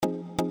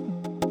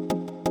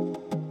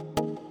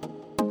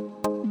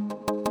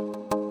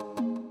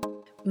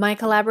My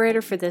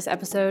collaborator for this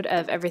episode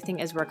of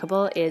Everything is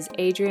Workable is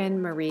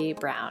Adrienne Marie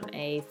Brown,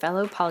 a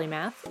fellow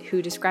polymath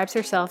who describes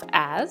herself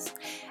as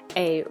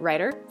a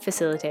writer,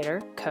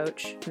 facilitator,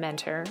 coach,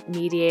 mentor,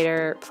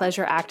 mediator,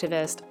 pleasure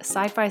activist,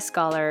 sci-fi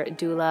scholar,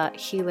 doula,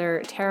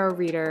 healer, tarot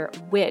reader,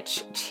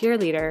 witch,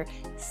 cheerleader,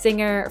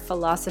 singer,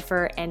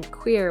 philosopher, and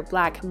queer,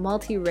 Black,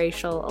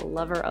 multiracial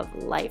lover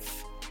of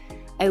life.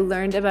 I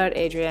learned about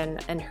Adrienne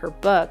and her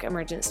book,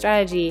 Emergent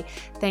Strategy,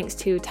 thanks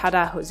to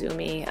Tada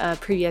Hozumi, a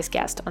previous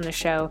guest on the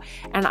show,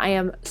 and I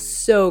am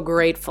so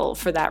grateful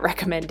for that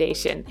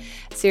recommendation.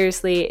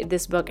 Seriously,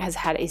 this book has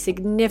had a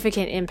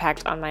significant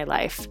impact on my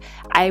life.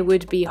 I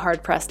would be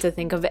hard-pressed to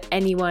think of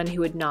anyone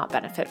who would not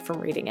benefit from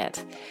reading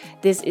it.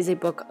 This is a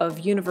book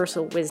of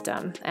universal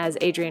wisdom, as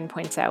Adrienne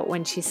points out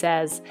when she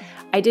says,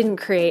 "I didn't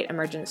create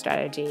Emergent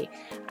Strategy,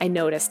 I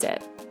noticed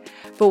it."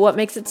 But what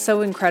makes it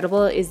so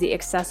incredible is the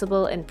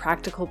accessible and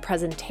practical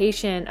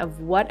presentation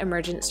of what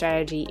emergent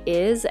strategy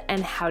is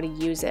and how to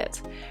use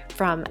it,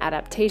 from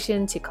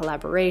adaptation to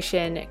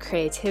collaboration,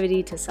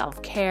 creativity to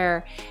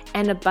self-care,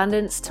 and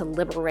abundance to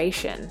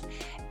liberation.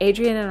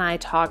 Adrienne and I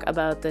talk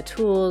about the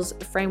tools,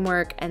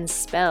 framework, and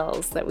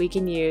spells that we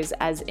can use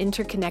as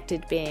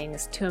interconnected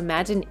beings to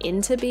imagine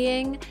into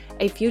being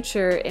a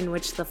future in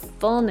which the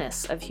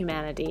fullness of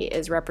humanity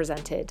is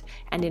represented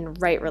and in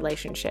right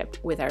relationship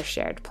with our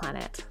shared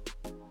planet.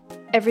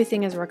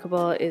 Everything is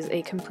Workable is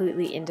a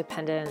completely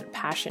independent,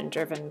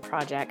 passion-driven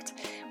project,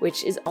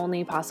 which is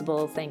only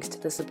possible thanks to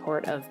the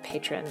support of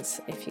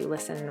patrons. If you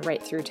listen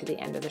right through to the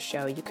end of the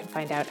show, you can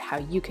find out how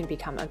you can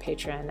become a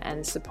patron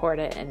and support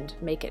it and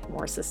make it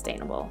more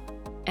sustainable.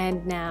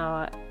 And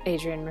now,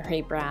 Adrienne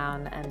Marie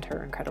Brown and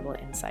her incredible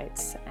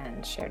insights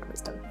and shared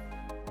wisdom.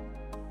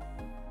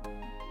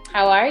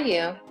 How are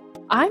you?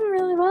 I'm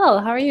really well.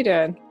 How are you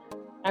doing?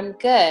 I'm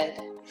good.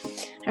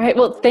 All right.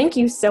 Well, thank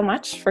you so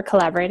much for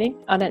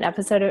collaborating on an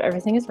episode of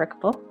Everything is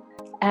Workable.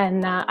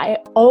 And I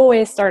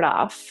always start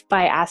off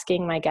by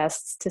asking my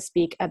guests to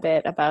speak a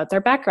bit about their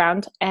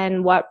background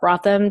and what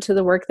brought them to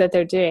the work that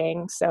they're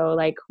doing. So,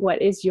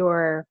 what is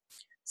your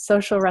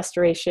social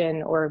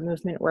restoration or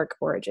movement work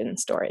origin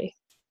story?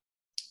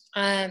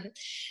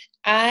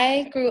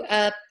 I grew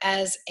up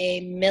as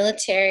a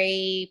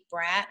military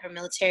brat or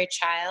military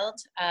child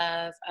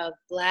of a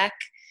Black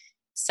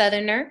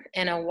Southerner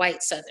and a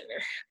white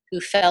Southerner who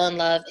fell in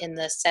love in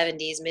the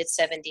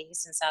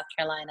mid-70s in South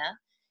Carolina.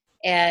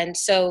 And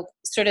so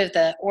sort of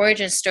the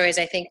origin stories,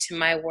 I think, to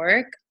my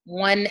work,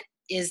 one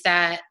is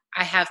that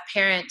I have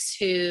parents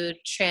who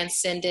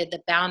transcended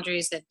the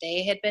boundaries that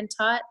they had been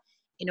taught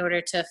in order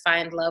to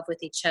find love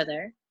with each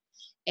other.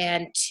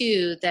 And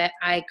two, that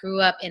I grew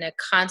up in a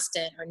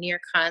constant or near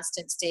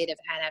constant state of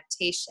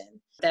adaptation,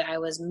 that I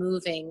was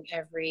moving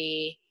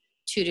every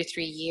 2 to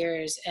 3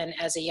 years. And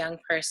as a young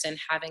person,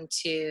 having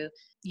to,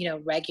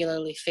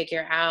 regularly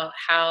figure out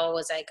how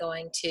was I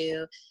going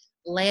to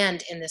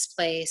land in this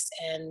place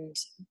and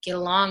get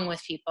along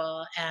with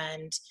people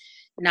and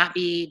not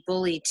be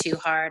bullied too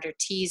hard or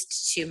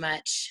teased too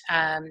much.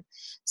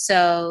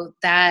 So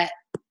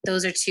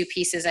those are two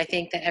pieces I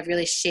think that have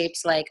really shaped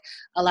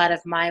a lot of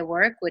my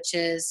work, which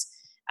is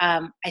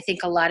I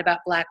think a lot about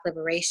Black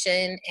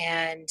liberation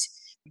and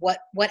what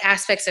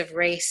aspects of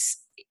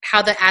race,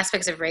 how the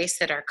aspects of race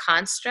that are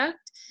construct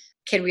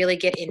can really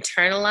get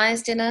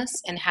internalized in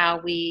us and how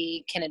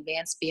we can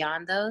advance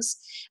beyond those,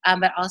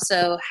 but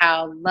also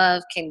how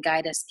love can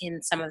guide us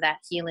in some of that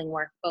healing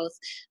work, both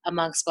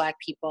amongst Black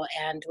people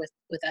and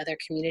with other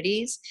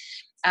communities.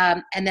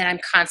 And then I'm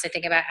constantly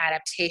thinking about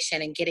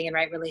adaptation and getting in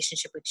right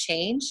relationship with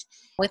change,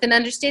 with an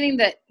understanding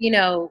that,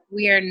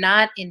 we are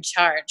not in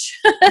charge.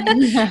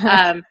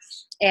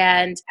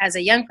 And as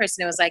a young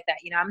person, it was like that,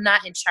 I'm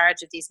not in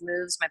charge of these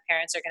moves. My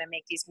parents are going to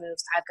make these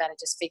moves. I've got to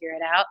just figure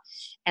it out.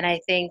 And I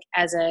think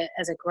as a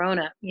grown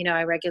up,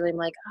 I regularly am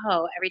like,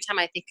 oh, every time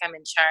I think I'm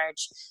in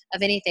charge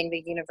of anything,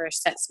 the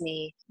universe sets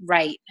me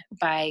right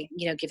by,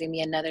 giving me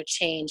another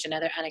change,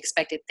 another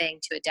unexpected thing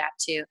to adapt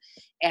to.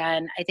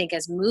 And I think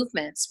as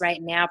movements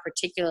right now,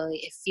 particularly,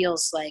 it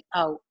feels like,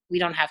 oh, we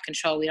don't have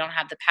control. We don't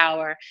have the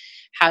power.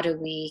 How do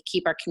we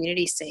keep our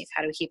community safe?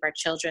 How do we keep our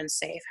children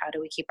safe? How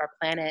do we keep our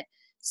planet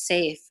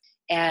safe?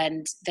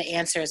 And the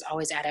answer is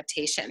always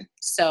adaptation.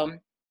 So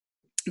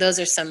those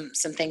are some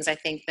things I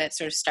think that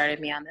sort of started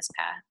me on this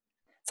path.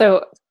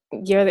 So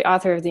you're the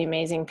author of the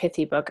amazing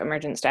pithy book,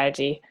 Emergent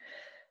Strategy,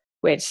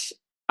 which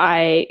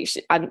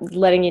I'm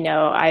letting you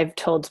know, I've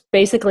told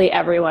basically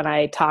everyone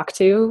I talk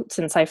to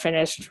since I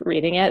finished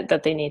reading it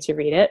that they need to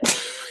read it.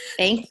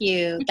 Thank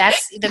you.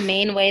 That's the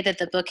main way that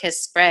the book has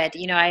spread.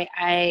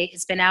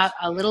 It's been out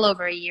a little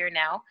over a year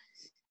now.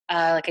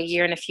 Like a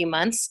year and a few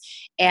months.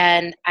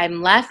 And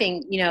I'm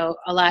laughing,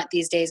 a lot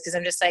these days because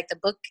I'm just like, the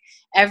book,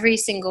 every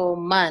single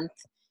month,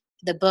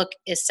 the book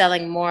is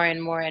selling more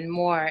and more and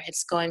more.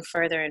 It's going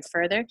further and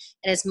further. And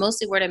it's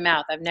mostly word of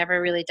mouth. I've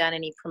never really done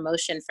any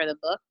promotion for the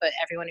book, but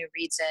everyone who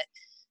reads it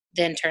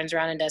then turns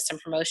around and does some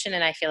promotion.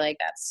 And I feel like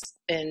that's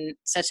been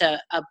such a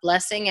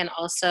blessing and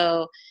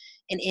also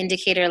an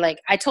indicator. Like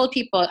I told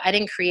people I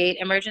didn't create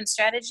Emergent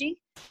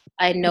Strategy.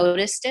 I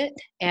noticed it.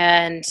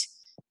 And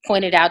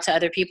pointed out to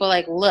other people,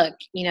 like, look,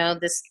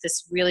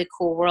 this really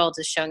cool world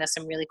is showing us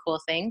some really cool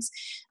things.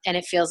 And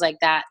it feels like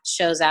that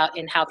shows out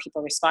in how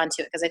people respond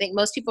to it. Because I think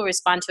most people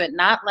respond to it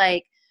not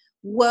like,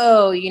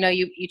 whoa,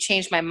 you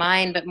changed my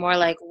mind, but more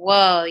like,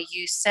 whoa,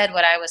 you said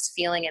what I was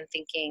feeling and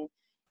thinking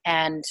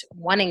and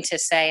wanting to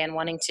say and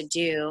wanting to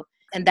do.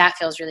 And that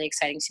feels really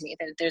exciting to me,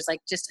 that there's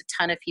like just a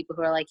ton of people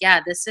who are like,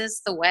 yeah, this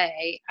is the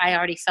way. I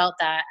already felt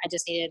that. I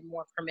just needed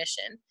more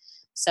permission.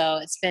 So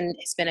it's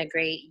been a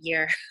great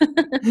year.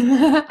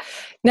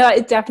 No,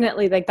 it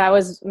definitely, like, that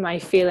was my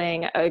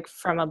feeling, like,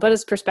 from a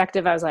Buddhist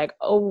perspective. I was like,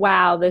 oh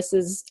wow, this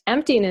is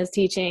emptiness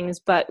teachings,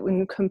 but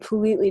in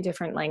completely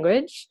different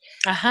language.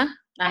 Uh-huh.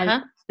 And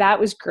Uh-huh. that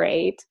was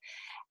great.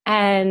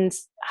 And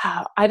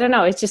I don't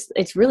know,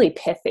 it's really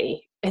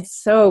pithy.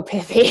 It's so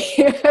pithy.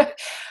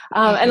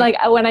 And like,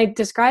 when I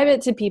describe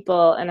it to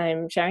people and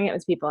I'm sharing it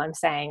with people, I'm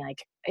saying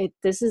like,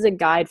 this is a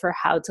guide for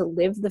how to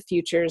live the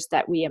futures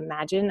that we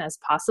imagine as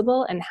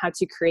possible, and how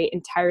to create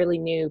entirely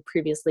new,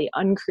 previously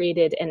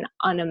uncreated and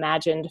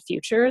unimagined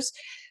futures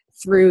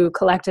through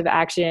collective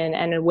action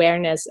and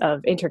awareness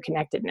of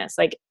interconnectedness.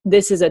 Like,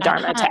 this is a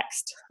Dharma Uh-huh.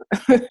 text.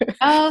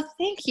 Oh,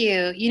 thank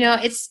you.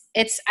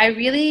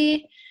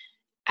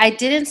 I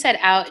didn't set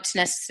out to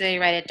necessarily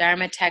write a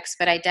Dharma text,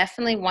 but I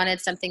definitely wanted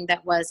something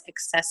that was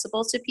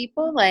accessible to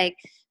people, like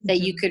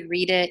that you Mhm. could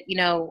read it.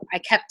 I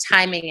kept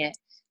timing it.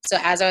 So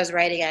as I was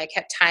writing it, I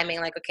kept timing,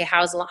 like, okay,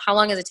 how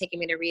long is it taking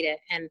me to read it?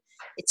 And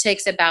it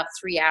takes about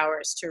 3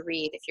 hours to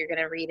read if you're going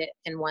to read it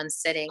in one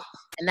sitting.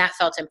 And that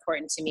felt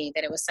important to me,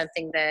 that it was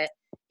something that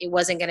it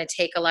wasn't going to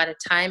take a lot of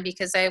time,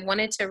 because I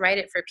wanted to write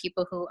it for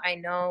people who I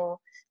know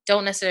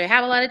don't necessarily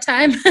have a lot of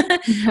time.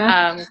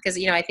 Because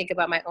I think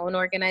about my own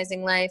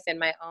organizing life and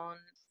my own,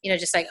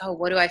 just like, oh,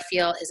 what do I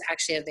feel is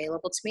actually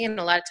available to me? And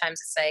a lot of times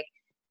it's like,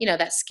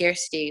 that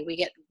scarcity, we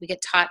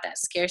get taught that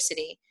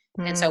scarcity.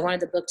 And so I Mm.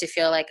 wanted the book to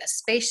feel like a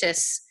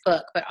spacious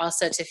book, but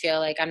also to feel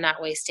like I'm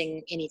not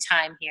wasting any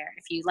time here.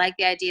 If you like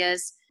the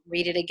ideas,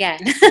 read it again.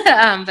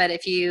 But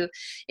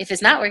if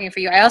it's not working for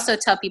you, I also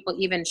tell people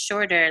even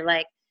shorter,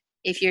 like,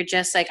 if you're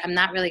just like, I'm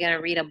not really going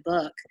to read a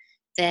book,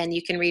 then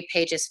you can read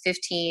pages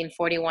 15,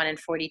 41, and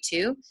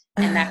 42.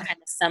 And that kind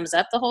of sums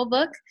up the whole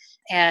book.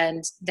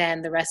 And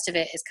then the rest of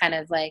it is kind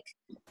of like,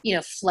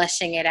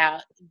 fleshing it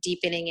out,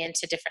 deepening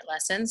into different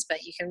lessons.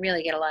 But you can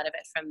really get a lot of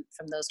it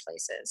from those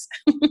places.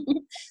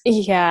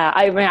 Yeah,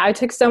 I mean, I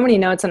took so many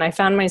notes, and I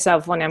found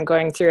myself, when I'm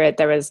going through it,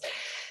 there was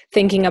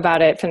thinking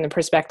about it from the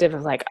perspective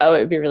of like, oh, it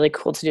would be really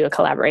cool to do a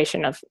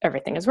collaboration of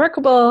Everything is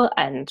Workable,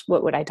 and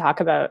what would I talk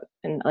about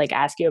and like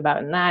ask you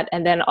about in that.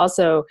 And then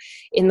also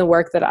in the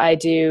work that I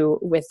do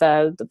with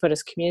the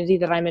Buddhist community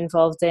that I'm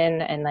involved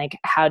in, and like,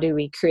 how do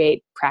we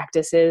create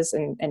practices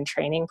and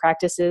training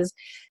practices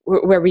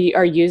where we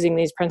are using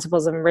these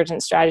principles of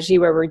emergent strategy,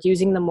 where we're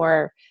using the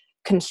more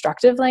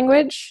constructive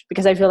language,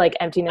 because I feel like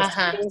emptiness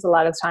Uh-huh. teachings a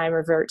lot of time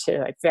revert to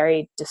like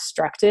very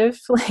destructive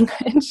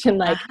language,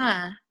 and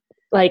Uh-huh.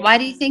 like Why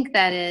do you think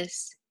that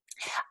is?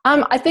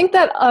 I think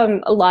that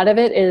a lot of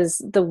it is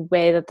the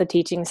way that the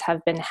teachings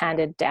have been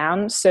handed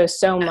down.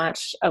 So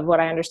much of what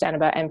I understand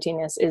about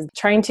emptiness is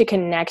trying to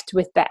connect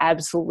with the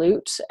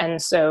absolute,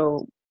 and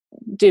so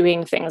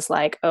doing things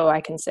like, oh, I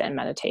can sit in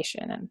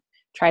meditation and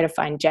try to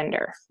find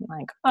gender.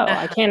 Like, oh,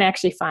 I Uh-huh. can't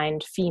actually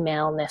find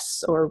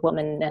femaleness or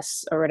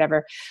womanness or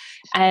whatever.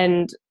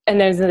 And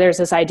there's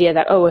this idea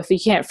that, oh, if you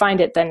can't find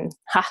it, then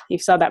you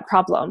saw that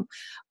problem.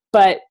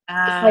 But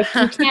it's like,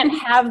 you can't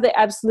have the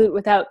absolute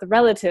without the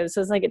relative. So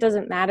it's like, it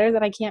doesn't matter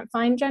that I can't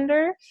find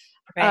gender.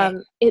 Right.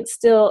 It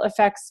still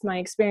affects my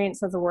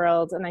experience of the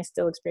world, and I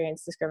still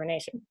experience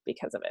discrimination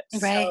because of it.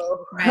 Right.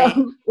 So Right.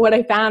 what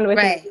I found with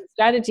Right.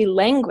 strategy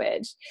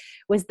language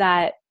was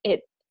that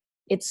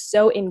it's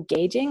so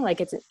engaging, like,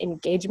 it's an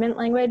engagement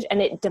language,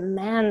 and it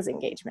demands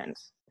engagement.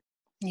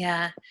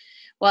 Yeah.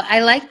 Well, I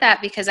like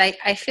that, because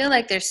I feel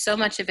like there's so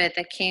much of it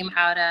that came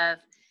out of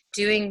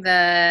doing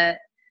the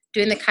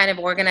doing the kind of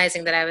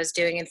organizing that I was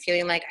doing, and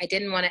feeling like I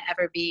didn't want to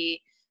ever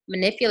be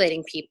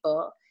manipulating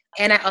people.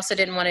 And I also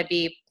didn't want to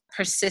be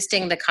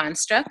persisting the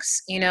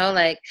constructs,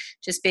 like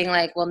just being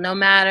like, well, no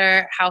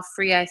matter how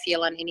free I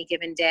feel on any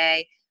given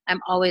day, I'm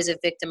always a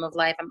victim of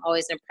life. I'm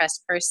always an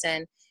oppressed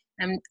person.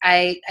 And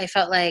I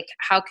felt like,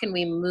 how can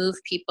we move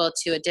people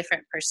to a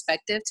different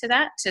perspective to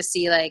that, to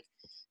see like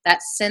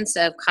that sense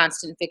of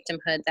constant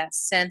victimhood, that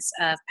sense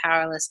of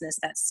powerlessness,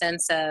 that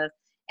sense of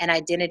an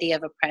identity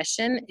of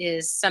oppression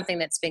is something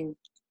that's been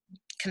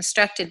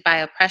constructed by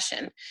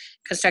oppression,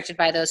 constructed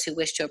by those who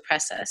wish to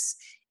oppress us,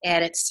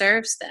 and it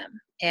serves them.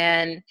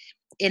 And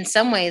in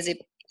some ways,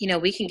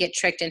 we can get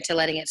tricked into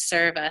letting it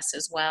serve us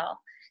as well.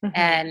 Mm-hmm.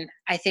 And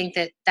I think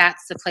that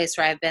that's the place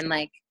where I've been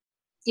like,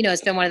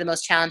 it's been one of the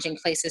most challenging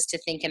places to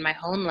think in my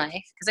own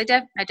life, because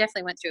I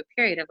definitely went through a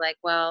period of like,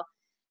 well,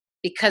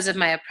 because of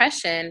my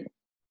oppression,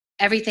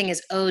 everything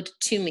is owed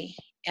to me.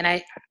 And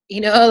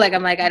like,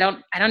 I'm like, I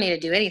don't need to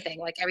do anything.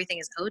 Like, everything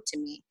is owed to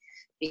me.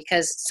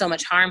 because so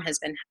much harm has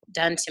been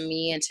done to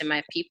me and to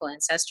my people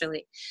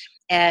ancestrally.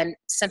 And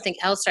something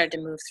else started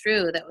to move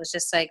through that was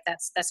just like,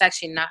 that's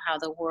actually not how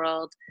the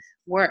world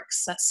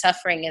works.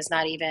 Suffering is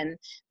not even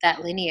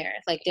that linear.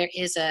 Like, there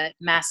is a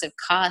massive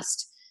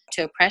cost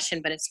to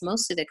oppression, but it's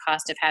mostly the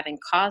cost of having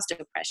caused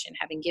oppression,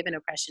 having given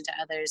oppression to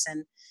others,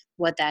 and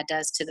what that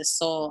does to the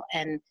soul.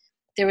 And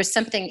there was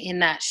something in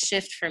that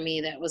shift for me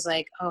that was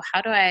like, oh,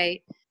 how do I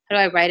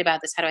write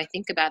about this? How do I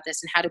think about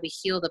this? And how do we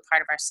heal the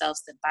part of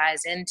ourselves that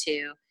buys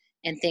into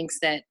and thinks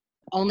that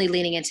only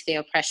leaning into the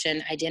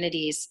oppression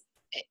identities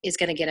is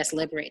going to get us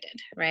liberated,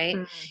 right?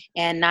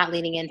 And not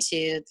leaning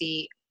into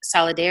the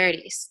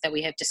solidarities that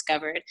we have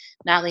discovered,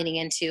 not leaning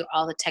into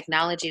all the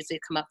technologies we've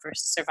come up for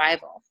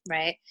survival,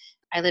 right?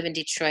 I live in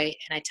Detroit,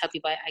 and I tell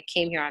people I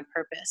came here on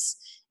purpose.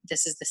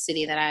 This is the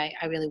city that I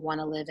really want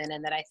to live in,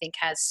 and that I think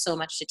has so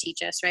much to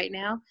teach us right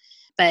now.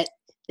 But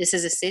this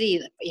is a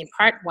city, in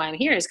part why I'm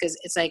here is because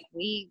it's like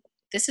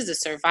this is a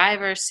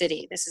survivor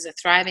city. This is a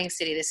thriving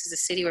city. This is a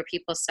city where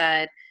people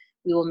said,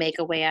 we will make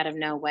a way out of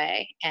no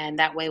way. And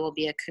that way will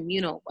be a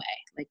communal way.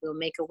 Like, we'll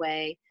make a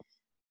way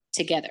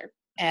together.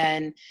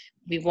 And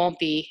we won't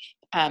be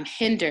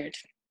hindered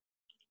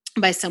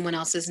by someone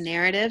else's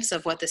narratives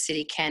of what the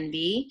city can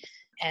be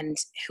and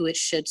who it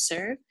should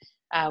serve.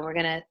 We're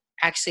going to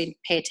actually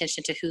pay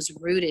attention to who's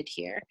rooted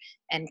here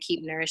and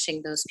keep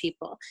nourishing those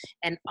people.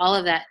 And all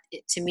of that,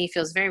 to me,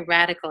 feels very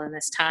radical in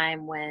this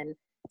time when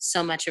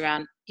so much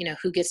around,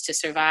 who gets to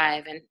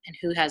survive and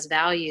who has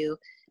value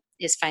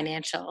is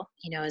financial,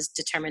 is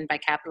determined by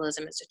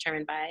capitalism, is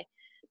determined by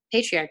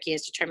patriarchy,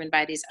 is determined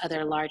by these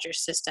other larger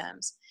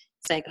systems.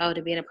 It's like, oh,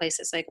 to be in a place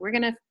that's like, we're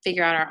going to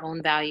figure out our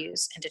own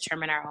values and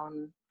determine our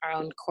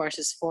own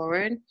courses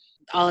forward.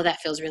 All of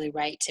that feels really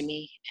right to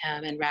me,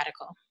 and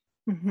radical.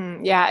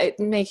 Mm-hmm. Yeah, it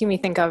making me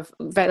think of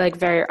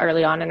very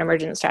early on in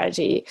Emergent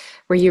Strategy,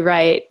 where you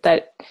write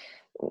that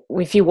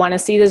if you want to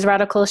see these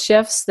radical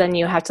shifts, then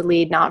you have to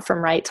lead not from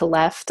right to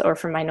left or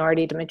from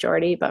minority to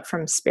majority, but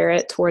from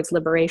spirit towards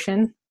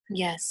liberation.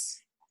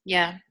 Yes.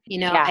 Yeah.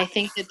 Yeah. I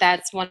think that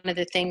that's one of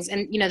the things.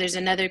 And, there's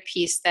another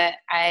piece that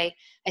I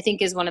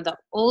think is one of the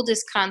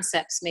oldest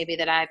concepts maybe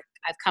that I've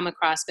come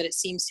across, but it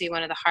seems to be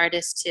one of the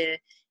hardest to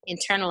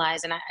internalize.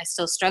 And I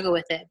still struggle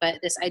with it. But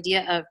this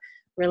idea of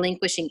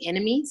relinquishing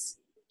enemies,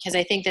 because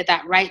I think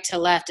that right to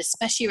left,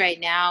 especially right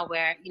now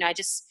where, I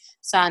just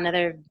saw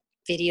another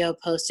video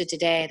posted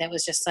today that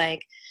was just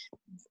like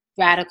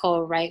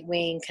radical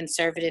right-wing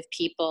conservative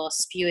people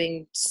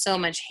spewing so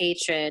much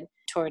hatred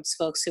towards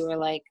folks who are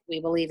like, we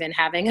believe in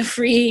having a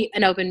free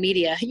and open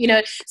media,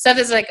 stuff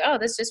is like, oh,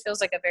 this just feels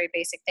like a very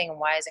basic thing. And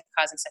why is it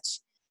causing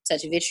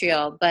such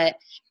vitriol? But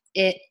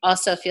it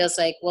also feels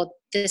like, well,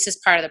 this is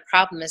part of the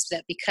problem, is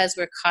that because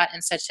we're caught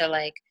in such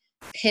a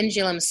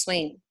pendulum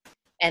swing,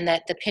 and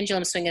that the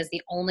pendulum swing is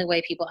the only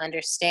way people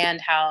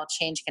understand how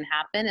change can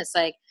happen. It's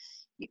like,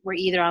 we're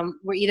either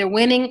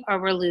winning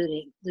or we're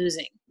losing,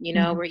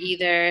 Mm-hmm. We're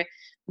either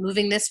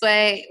moving this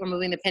way, we're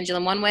moving the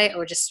pendulum one way, or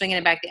we're just swinging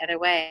it back the other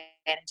way.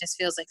 And it just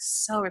feels like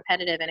so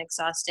repetitive and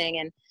exhausting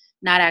and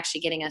not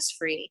actually getting us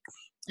free.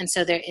 And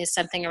so there is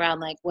something around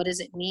like, what does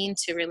it mean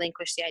to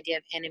relinquish the idea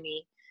of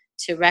enemy,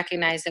 to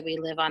recognize that we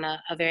live on a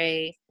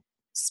very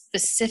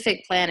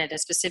specific planet, a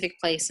specific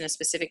place, and a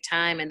specific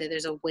time, and that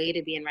there's a way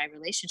to be in right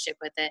relationship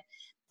with it.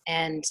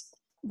 And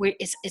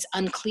it's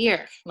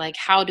unclear, like,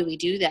 how do we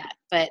do that?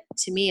 But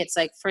to me, it's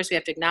like, first we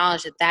have to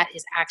acknowledge that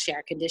is actually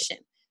our condition.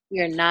 We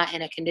are not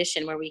in a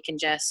condition where we can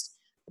just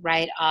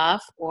write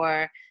off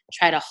or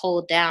try to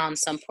hold down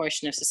some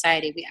portion of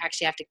society. We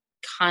actually have to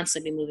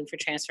constantly be moving for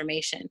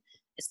transformation.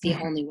 It's the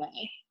only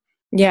way.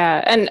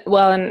 Yeah. And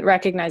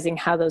recognizing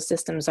how those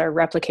systems are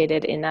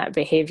replicated in that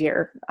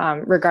behavior,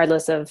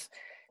 regardless of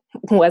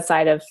what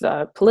side of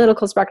the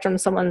political spectrum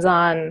someone's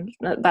on,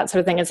 that sort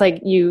of thing. It's like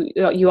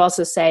you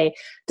also say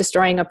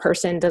destroying a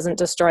person doesn't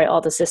destroy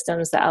all the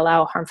systems that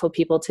allow harmful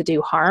people to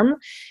do harm.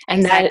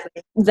 And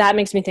exactly. that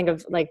makes me think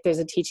of, like, there's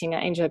a teaching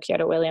that Angela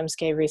Kyoto Williams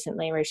gave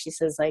recently where she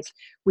says, like,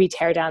 we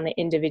tear down the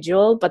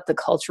individual, but the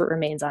culture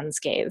remains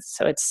unscathed.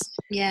 So it's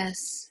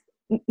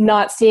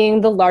not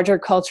seeing the larger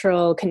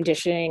cultural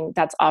conditioning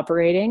that's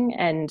operating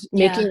and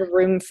making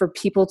room for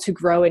people to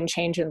grow and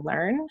change and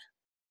learn.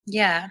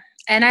 Yeah.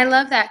 And I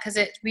love that, because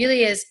it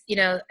really is,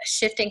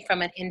 shifting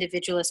from an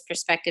individualist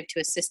perspective to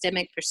a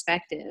systemic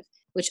perspective,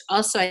 which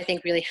also I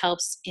think really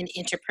helps in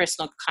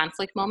interpersonal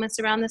conflict moments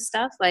around this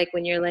stuff. Like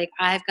when you're like,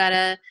 I've got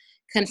to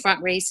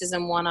confront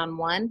racism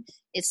one-on-one,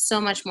 it's so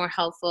much more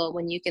helpful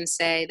when you can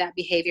say that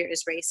behavior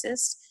is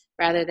racist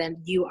rather than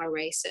you are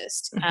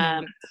racist.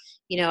 Mm-hmm.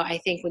 I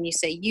think when you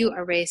say you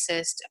are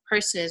racist, a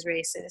person is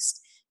racist,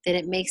 then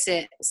it makes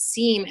it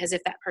seem as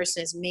if that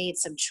person has made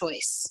some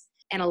choice.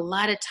 And a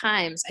lot of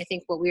times, I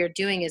think what we are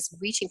doing is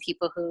reaching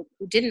people who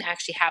didn't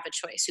actually have a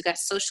choice, who got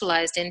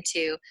socialized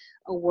into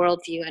a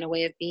worldview and a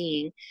way of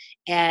being.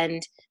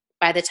 And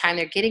by the time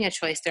they're getting a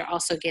choice, they're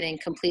also getting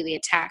completely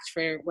attacked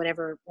for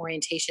whatever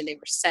orientation they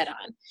were set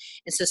on.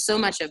 And so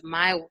much of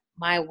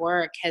my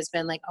work has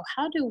been like, oh,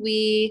 how do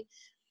we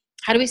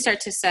how do we start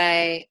to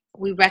say,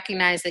 we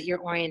recognize that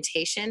your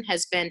orientation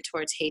has been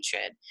towards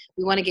hatred.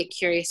 We want to get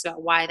curious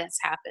about why that's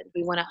happened.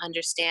 We want to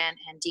understand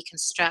and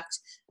deconstruct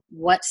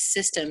what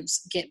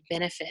systems get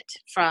benefit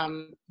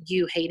from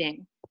you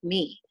hating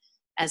me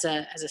as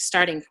a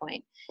starting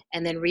point,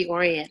 and then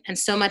reorient. And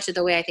so much of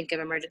the way I think of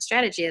emergent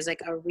strategy is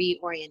like a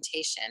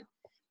reorientation.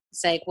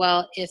 It's like,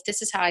 well, if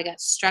this is how I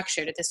got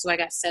structured, if this is what I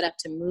got set up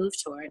to move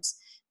towards,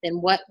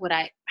 then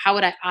how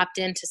would I opt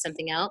into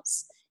something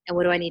else? And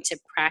what do I need to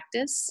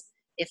practice?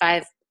 If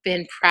I've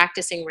been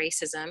practicing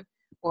racism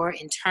or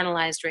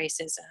internalized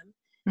racism,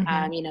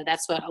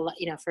 that's what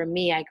for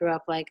me, I grew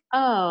up like,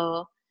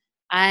 oh,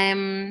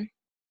 I'm,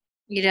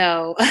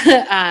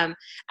 I'm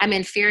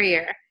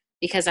inferior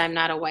because I'm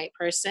not a white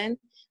person.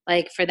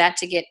 Like, for that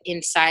to get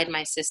inside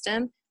my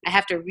system, I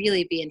have to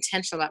really be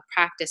intentional about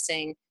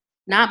practicing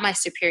not my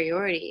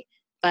superiority,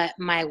 but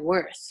my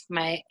worth,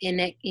 my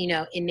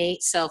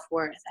innate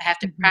self-worth. I have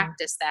to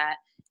practice that.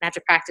 I have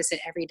to practice it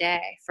every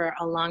day for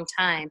a long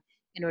time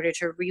in order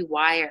to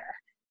rewire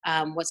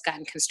what's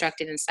gotten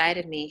constructed inside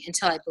of me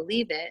until I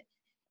believe it.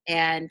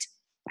 And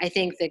I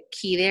think the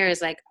key there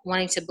is like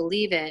wanting to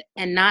believe it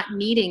and not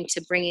needing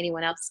to bring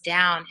anyone else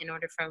down in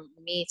order for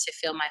me to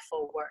feel my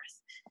full worth.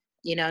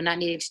 Not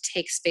needing to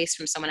take space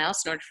from someone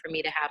else in order for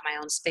me to have my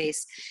own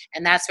space.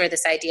 And that's where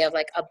this idea of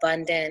like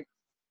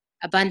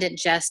abundant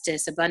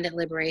justice, abundant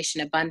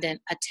liberation,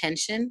 abundant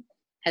attention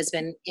has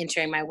been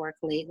entering my work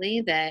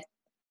lately, that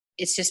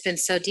it's just been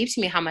so deep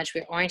to me how much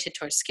we're oriented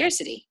towards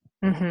scarcity.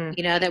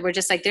 That we're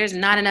just like, there's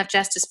not enough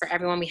justice for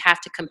everyone. We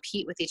have to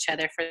compete with each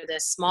other for the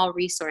small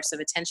resource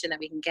of attention that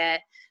we can get,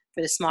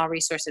 for the small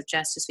resource of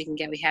justice we can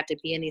get. We have to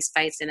be in these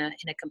fights in a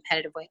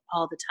competitive way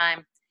all the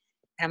time.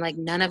 And I'm like,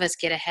 none of us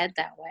get ahead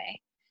that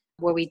way.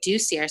 Where we do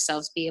see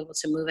ourselves be able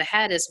to move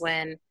ahead is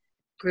when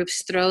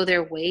groups throw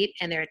their weight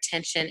and their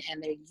attention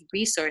and their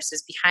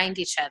resources behind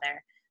each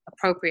other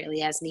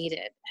appropriately as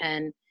needed.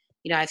 And,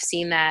 I've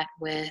seen that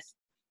with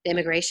the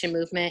immigration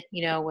movement,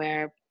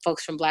 where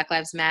folks from Black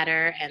Lives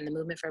Matter and the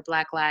movement for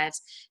Black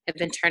Lives have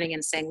been turning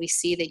and saying, we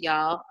see that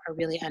y'all are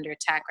really under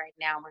attack right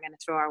now, and we're going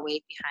to throw our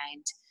weight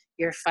behind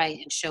your fight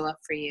and show up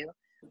for you.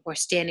 Or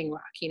Standing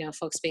Rock,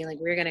 folks being like,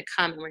 we're going to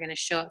come and we're going to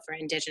show up for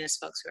Indigenous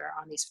folks who are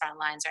on these front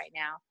lines right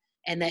now.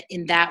 And that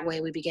in that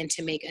way, we begin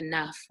to make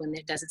enough when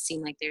it doesn't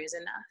seem like there is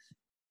enough.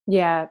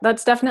 Yeah,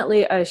 that's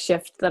definitely a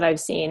shift that I've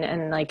seen.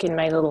 And like in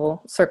my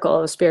little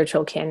circle of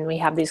spiritual kin, we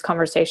have these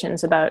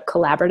conversations about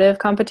collaborative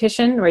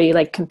competition where you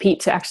like compete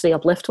to actually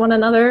uplift one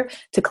another,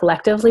 to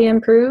collectively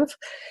improve.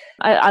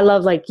 I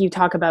love, like, you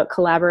talk about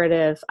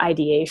collaborative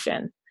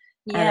ideation.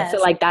 Yes. And I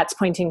feel like that's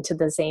pointing to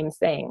the same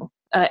thing,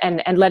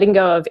 and letting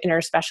go of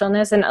inner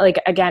specialness. And like,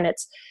 again,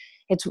 it's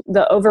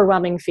the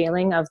overwhelming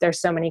feeling of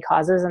there's so many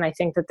causes. And I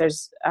think that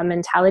there's a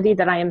mentality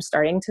that I am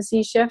starting to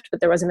see shift,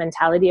 but there was a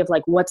mentality of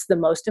like, what's the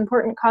most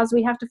important cause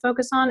we have to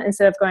focus on,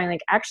 instead of going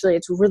like, actually,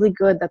 it's really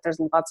good that there's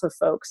lots of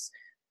folks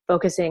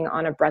focusing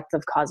on a breadth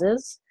of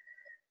causes,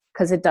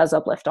 because it does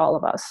uplift all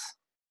of us.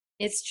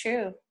 It's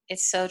true.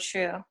 It's so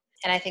true.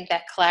 And I think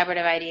that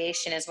collaborative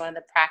ideation is one of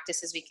the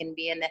practices we can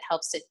be in that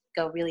helps it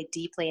go really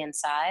deeply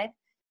inside.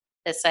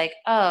 It's like,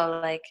 oh,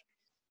 like,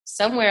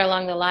 somewhere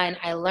along the line,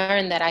 I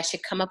learned that I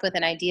should come up with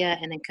an idea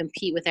and then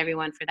compete with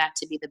everyone for that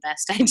to be the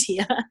best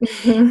idea.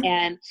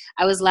 And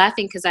I was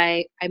laughing because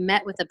I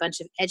met with a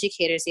bunch of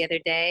educators the other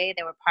day.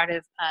 They were part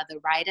of the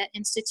RIDA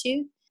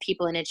Institute,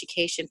 People in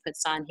Education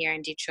puts on here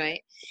in Detroit.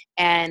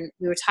 And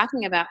we were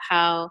talking about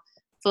how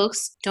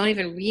folks don't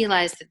even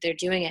realize that they're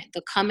doing it.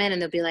 They'll come in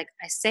and they'll be like,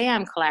 I say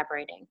I'm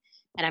collaborating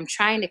and I'm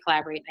trying to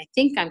collaborate. And I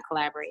think I'm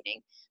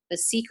collaborating, but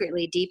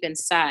secretly deep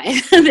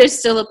inside, there's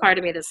still a part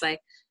of me that's like,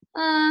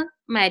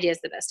 my idea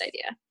is the best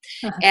idea.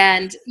 Uh-huh.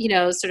 And,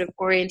 sort of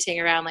orienting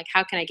around like,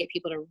 how can I get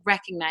people to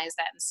recognize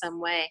that in some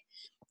way?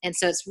 And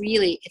so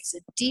it's a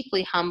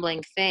deeply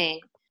humbling thing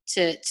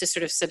to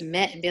sort of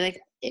submit and be like,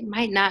 it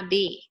might not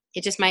be,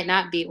 it just might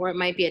not be, or it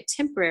might be a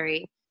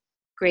temporary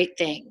great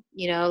thing.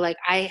 Like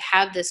I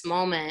have this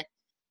moment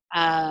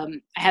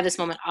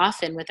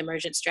often with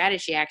emergent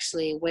strategy,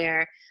 actually,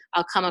 where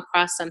I'll come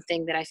across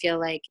something that I feel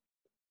like,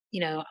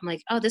 I'm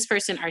like, oh, this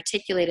person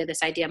articulated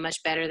this idea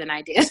much better than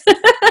I did,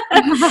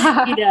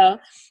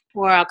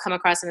 or I'll come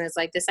across something that's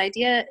like, this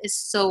idea is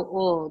so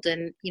old.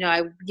 And,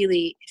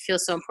 it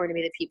feels so important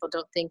to me that people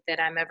don't think that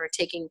I'm ever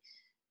taking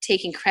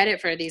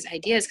credit for these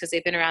ideas, because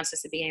they've been around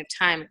since the beginning of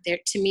time.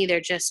 To me,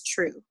 they're just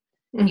true.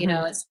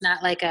 Mm-hmm. It's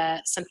not like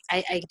I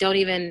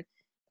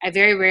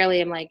very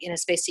rarely am like in a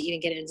space to even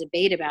get in a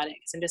debate about it,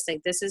 because I'm just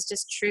like, this is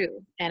just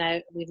true.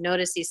 And we've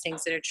noticed these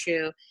things that are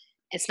true.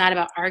 It's not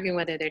about arguing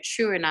whether they're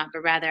true or not,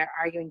 but rather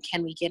arguing,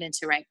 can we get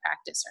into right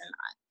practice or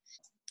not?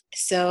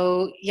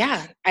 So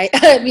yeah,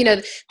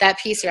 that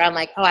piece where I'm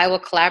like, oh, I will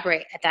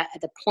collaborate at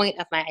the point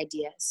of my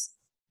ideas.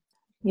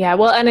 Yeah,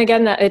 well, and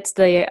again, it's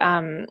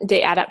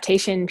the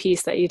adaptation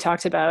piece that you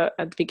talked about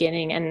at the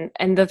beginning,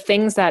 and the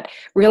things that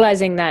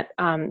realizing that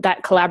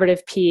that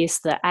collaborative piece,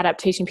 the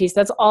adaptation piece,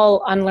 that's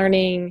all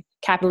unlearning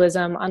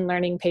capitalism,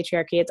 unlearning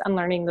patriarchy. It's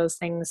unlearning those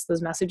things,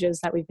 those messages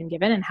that we've been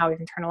given and how we've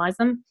internalized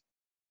them.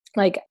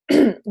 like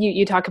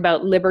you talk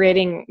about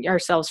liberating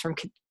ourselves from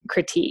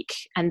critique,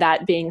 and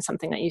that being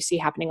something that you see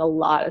happening a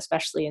lot,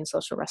 especially in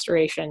social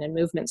restoration and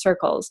movement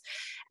circles.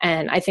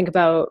 And I think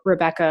about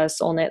Rebecca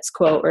Solnit's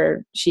quote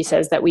where she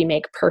says that we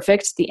make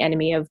perfect the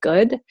enemy of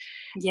good.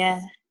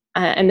 Yeah.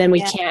 And then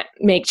we can't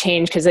make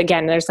change because,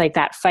 again, there's like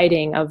that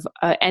fighting of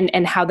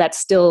and how that's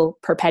still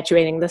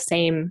perpetuating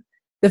the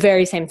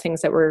very same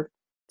things that we're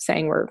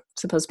saying we're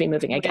supposed to be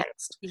moving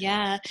against.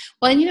 Yeah.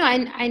 Well,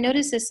 and I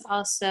noticed this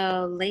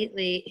also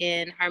lately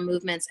in our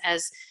movements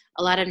as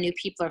a lot of new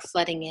people are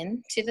flooding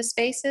into the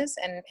spaces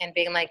and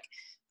being like,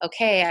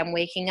 okay, I'm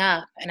waking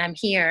up and I'm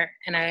here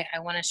and I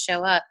want to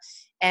show up.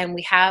 And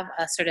we have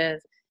a sort of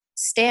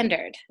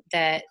standard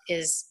that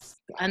is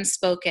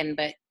unspoken,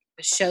 but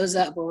shows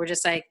up where we're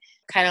just like,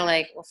 kind of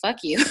like, well, fuck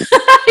you.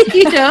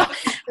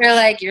 We're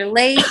like, you're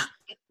late.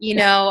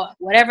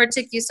 Whatever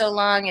took you so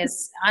long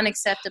is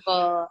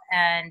unacceptable,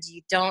 and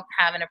you don't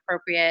have an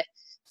appropriate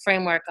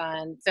framework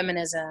on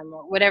feminism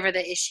or whatever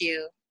the issue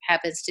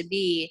happens to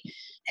be.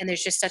 And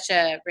there's just such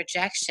a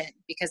rejection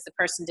because the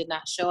person did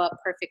not show up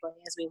perfectly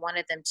as we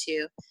wanted them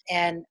to.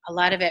 And a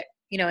lot of it,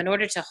 in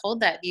order to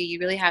hold that view, you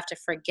really have to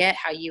forget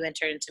how you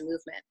entered into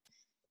movement,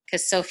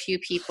 because so few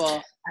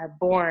people are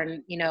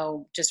born,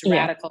 just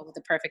radical with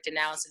the perfect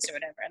analysis or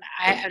whatever. And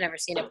I've never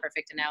seen a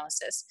perfect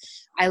analysis.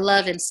 I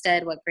love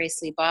instead what Grace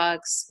Lee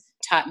Boggs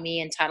taught me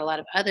and taught a lot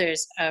of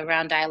others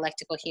around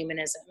dialectical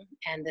humanism,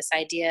 and this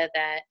idea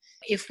that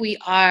if we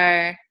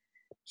are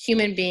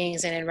human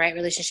beings and in right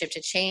relationship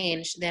to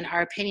change, then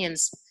our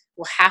opinions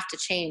will have to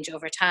change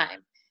over time,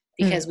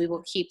 because we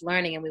will keep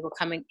learning and we will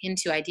come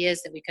into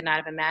ideas that we could not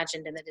have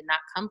imagined and that did not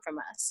come from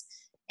us.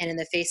 And in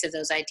the face of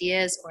those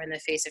ideas, or in the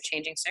face of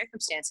changing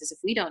circumstances, if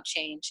we don't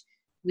change,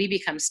 we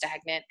become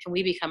stagnant and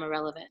we become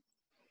irrelevant.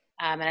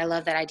 And I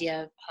love that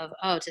idea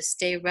of to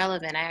stay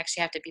relevant, I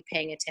actually have to be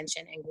paying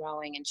attention and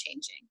growing and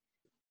changing.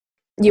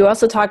 You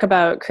also talk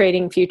about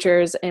creating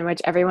futures in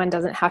which everyone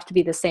doesn't have to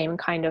be the same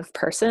kind of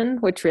person,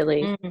 which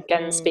really,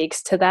 again,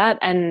 speaks to that.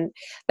 And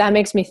that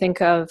makes me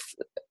think of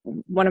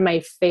one of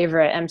my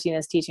favorite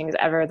emptiness teachings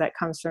ever that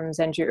comes from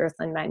Zenju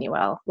Earthlyn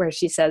Manuel, where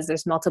she says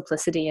there's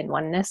multiplicity in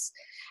oneness.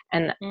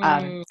 And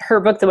her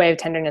book, The Way of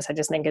Tenderness, I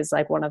just think is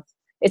like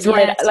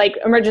right, like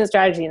Emergent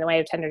Strategy and The Way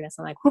of Tenderness.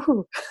 I'm like,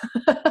 whoo.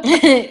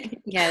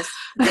 Yes,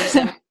 there's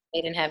some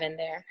made in heaven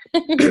there.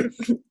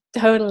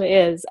 Totally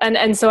is.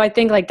 And so I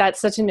think like that's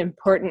such an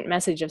important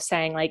message of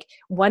saying like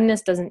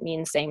oneness doesn't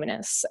mean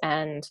sameness,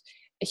 and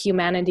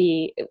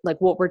humanity, like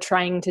what we're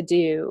trying to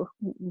do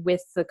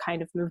with the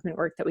kind of movement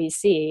work that we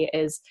see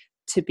is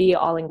to be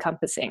all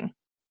encompassing.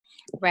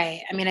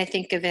 Right. I mean, I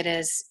think of it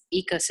as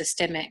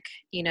ecosystemic,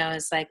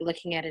 as like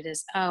looking at it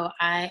as,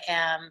 I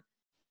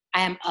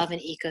am of an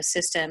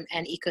ecosystem,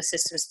 and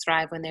ecosystems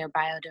thrive when they're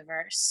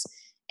biodiverse.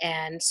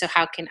 And so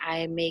how can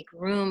I make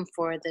room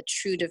for the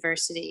true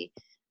diversity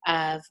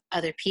of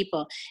other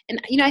people?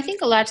 And, I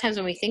think a lot of times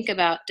when we think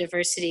about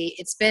diversity,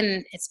 it's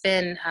been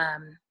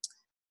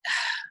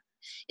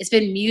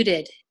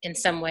muted in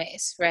some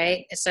ways,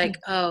 right? It's like,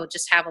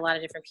 just have a lot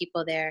of different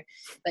people there,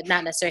 but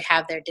not necessarily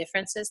have their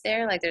differences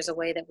there. Like there's a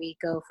way that we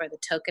go for the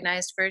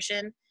tokenized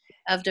version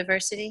of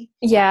diversity.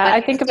 Yeah, but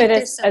I think of it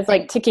as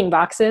like ticking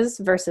boxes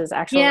versus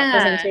actual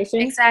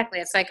representation. Exactly.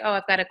 It's like,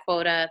 I've got a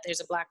quota.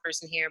 There's a Black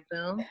person here.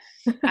 Boom.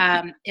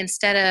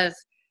 Instead of,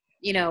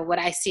 what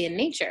I see in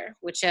nature,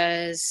 which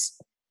is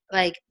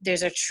like,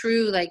 there's a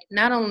true, like,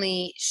 not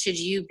only should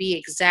you be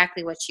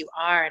exactly what you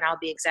are and I'll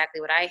be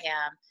exactly what I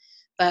am,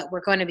 but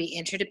we're going to be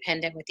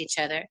interdependent with each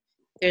other.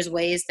 There's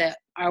ways that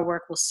our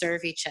work will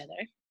serve each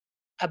other.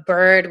 A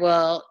bird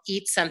will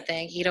eat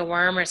a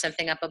worm or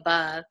something up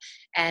above,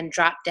 and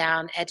drop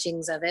down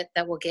edgings of it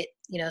that will get,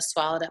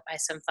 swallowed up by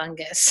some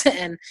fungus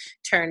and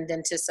turned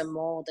into some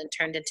mold and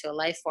turned into a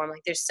life form.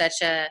 Like there's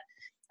such a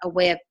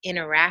way of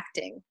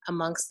interacting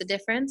amongst the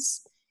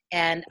difference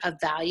and a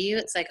value.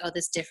 It's like,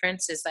 this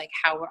difference is like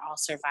how we're all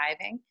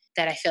surviving,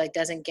 that I feel like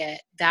doesn't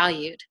get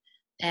valued,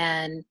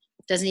 and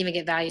doesn't even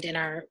get valued in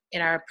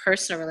our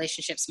personal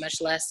relationships, much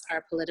less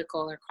our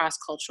political or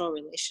cross-cultural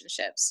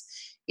relationships.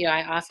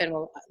 I often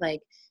will, like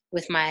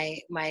with my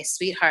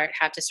sweetheart,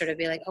 have to sort of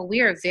be like,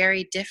 we are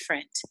very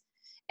different,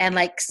 and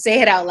like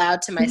say it out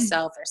loud to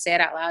myself or say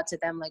it out loud to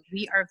them, like,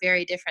 we are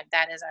very different.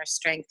 That is our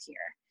strength here.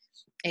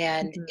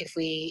 And if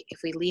we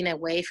lean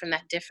away from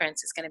that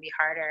difference, it's going to be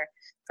harder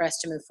for us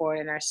to move forward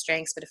in our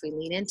strengths. But if we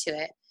lean into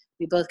it,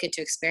 we both get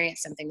to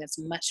experience something that's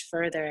much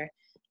further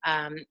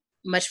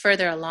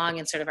along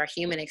in sort of our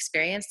human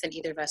experience than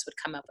either of us would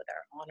come up with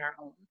on our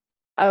own.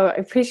 Oh, I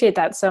appreciate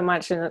that so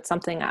much. And that's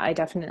something I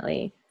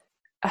definitely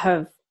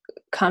have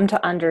come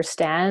to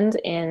understand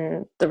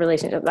in the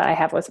relationship that I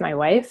have with my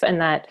wife. And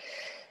that,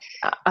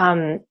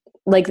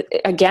 like,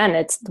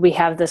 again, we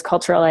have this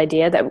cultural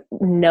idea that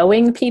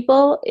knowing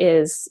people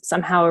is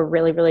somehow a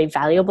really, really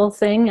valuable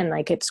thing. And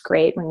like, it's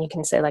great when you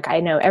can say like, I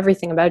know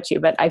everything about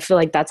you, but I feel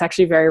like that's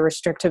actually very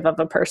restrictive of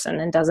a person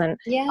and doesn't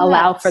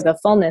allow for the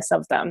fullness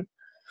of them.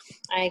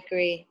 I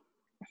agree.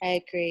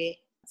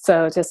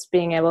 So just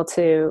being able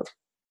to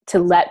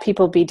let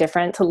people be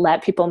different, to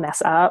let people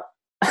mess up,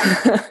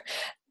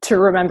 to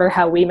remember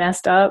how we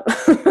messed up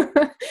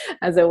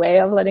as a way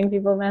of letting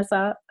people mess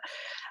up.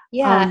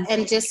 Yeah.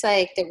 And just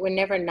like that, we're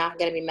never not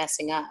going to be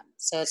messing up.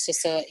 So it's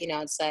just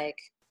it's like,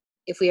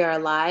 if we are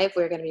alive,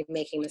 we're going to be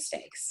making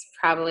mistakes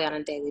probably on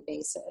a daily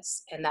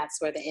basis. And that's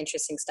where the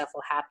interesting stuff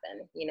will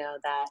happen,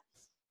 that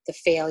the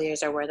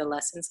failures are where the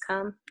lessons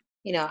come.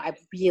 I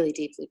really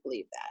deeply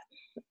believe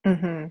that.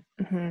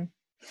 Mm-hmm, mm-hmm.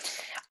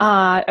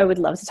 I would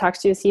love to talk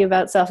to you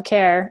about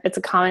self-care. It's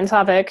a common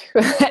topic.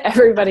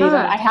 Everybody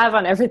that I have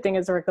on Everything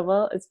is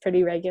Workable. It's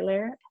pretty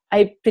regular.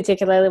 I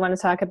particularly want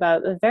to talk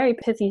about a very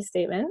pithy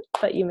statement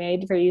that you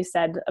made where you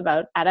said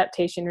about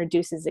adaptation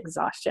reduces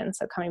exhaustion.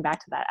 So coming back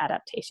to that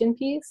adaptation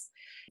piece,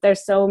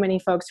 there's so many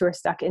folks who are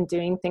stuck in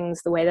doing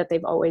things the way that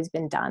they've always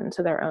been done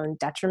to their own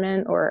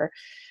detriment, or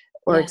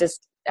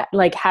just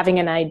like having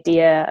an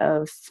idea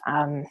of,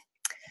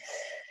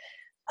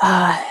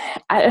 I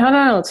don't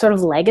know, sort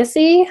of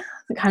legacy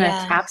that kind of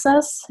traps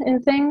us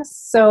in things.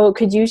 So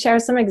could you share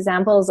some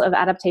examples of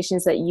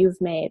adaptations that you've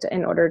made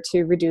in order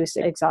to reduce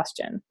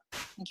exhaustion?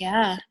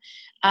 Yeah.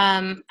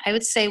 I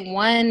would say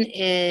one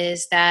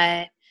is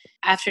that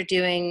after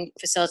doing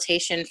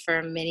facilitation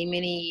for many,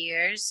 many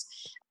years,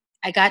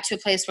 I got to a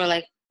place where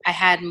like I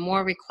had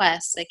more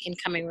requests, like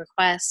incoming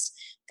requests,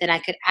 than I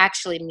could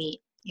actually meet,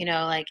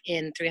 like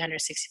in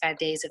 365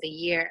 days of a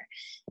year.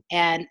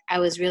 And I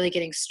was really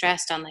getting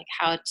stressed on like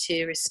how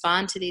to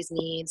respond to these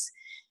needs,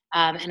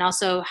 and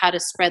also how to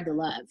spread the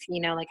love,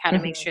 like how to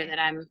make sure that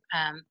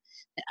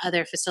that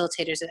other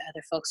facilitators and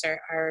other folks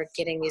are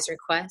getting these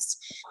requests.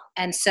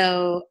 And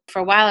so for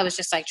a while I was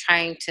just like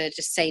trying to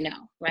just say no,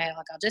 right?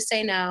 Like I'll just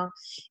say no.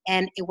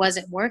 And it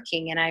wasn't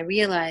working. And I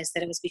realized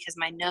that it was because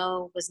my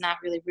no was not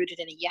really rooted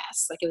in a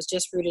yes. Like it was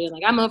just rooted in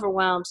like, I'm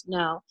overwhelmed.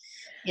 No.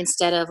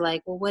 Instead of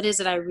like, well, what is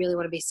it I really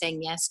want to be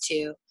saying yes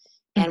to?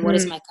 And what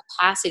is my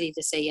capacity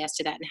to say yes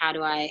to that? And how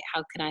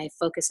can I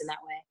focus in that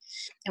way?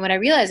 And what I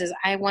realized is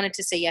I wanted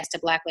to say yes to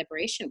Black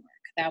liberation work.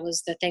 That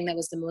was the thing that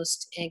was the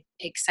most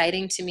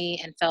exciting to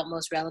me and felt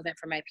most relevant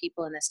for my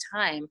people in this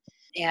time.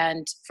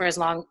 And for as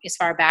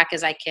far back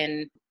as I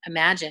can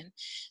imagine.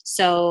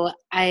 So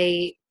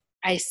I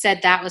said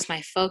that was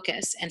my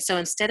focus. And so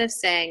instead of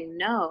saying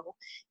no,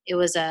 it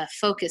was a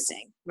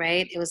focusing,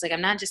 right? It was like,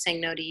 I'm not just saying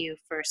no to you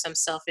for some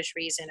selfish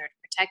reason or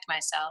to protect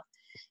myself,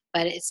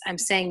 but I'm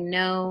saying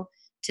no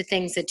to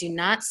things that do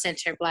not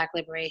center Black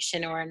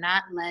liberation or are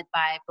not led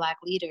by Black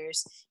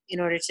leaders in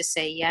order to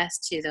say yes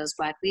to those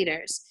Black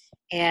leaders.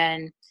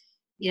 And,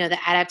 the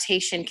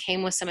adaptation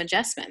came with some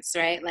adjustments,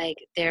 right? Like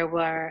there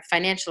were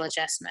financial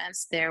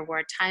adjustments, there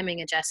were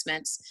timing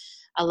adjustments.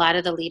 A lot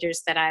of the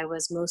leaders that I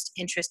was most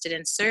interested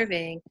in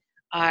serving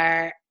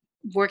are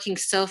working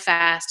so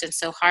fast and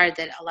so hard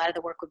that a lot of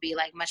the work would be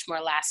like much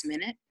more last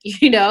minute,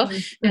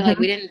 They're like,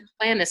 we didn't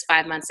plan this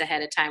 5 months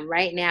ahead of time.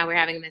 Right now we're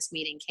having this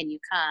meeting. Can you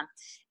come?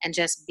 And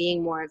just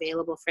being more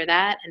available for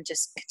that and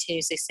just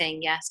continuously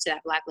saying yes to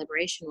that Black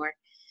liberation work.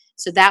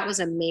 So that was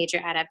a major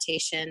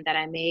adaptation that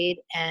I made.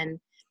 And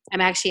I'm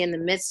actually in the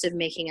midst of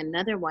making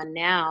another one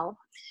now,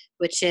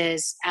 which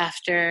is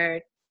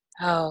after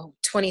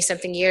 20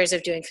 something years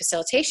of doing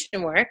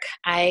facilitation work,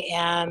 I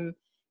am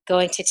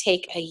going to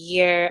take a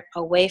year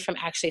away from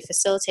actually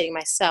facilitating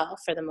myself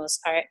for the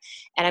most part.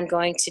 And I'm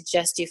going to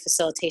just do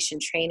facilitation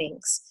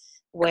trainings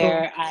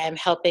where I am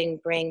helping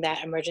bring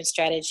that emergent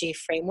strategy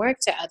framework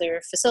to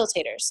other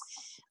facilitators.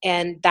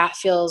 And that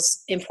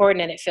feels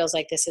important. And it feels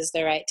like this is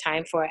the right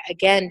time for it.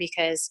 Again,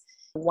 because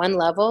one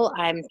level,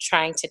 I'm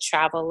trying to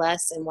travel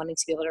less and wanting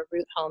to be able to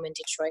root home in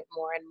Detroit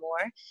more and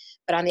more.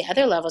 But on the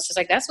other level, it's just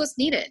like, that's what's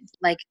needed.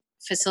 Like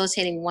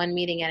facilitating one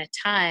meeting at a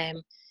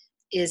time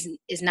is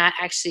not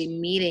actually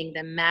meeting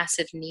the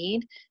massive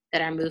need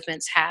that our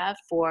movements have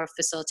for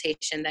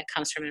facilitation that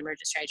comes from an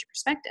emergent strategy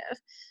perspective.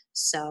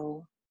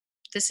 So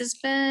this has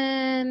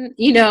been,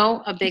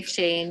 a big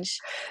change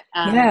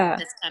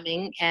that's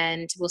coming,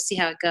 and we'll see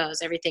how it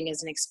goes. Everything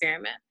is an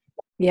experiment.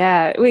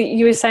 Yeah,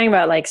 you were saying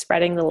about like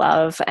spreading the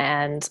love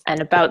and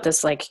about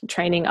this like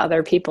training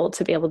other people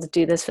to be able to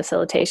do this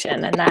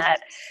facilitation, and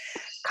that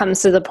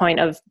comes to the point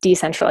of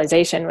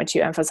decentralization, which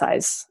you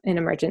emphasize in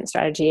emergent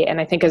strategy,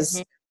 and I think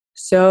is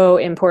so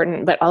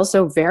important, but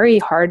also very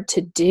hard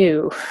to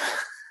do.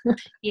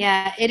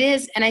 Yeah, it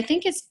is. And I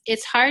think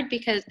it's hard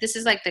because this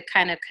is like the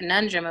kind of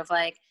conundrum of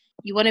like,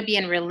 you want to be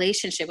in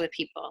relationship with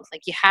people.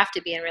 Like you have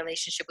to be in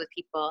relationship with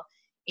people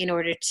in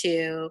order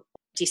to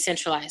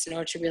decentralize, in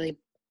order to really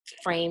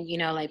frame,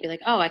 like be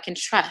like, oh, I can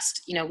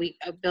trust, we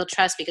build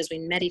trust because we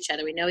met each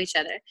other, we know each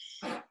other.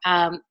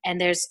 And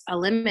there's a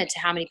limit to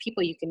how many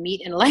people you can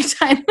meet in a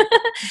lifetime.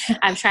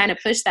 I'm trying to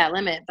push that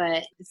limit,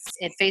 but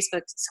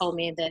Facebook told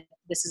me that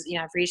this is,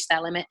 I've reached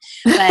that limit,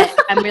 but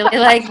I'm really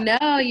like, no,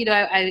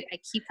 I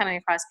keep coming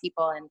across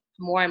people and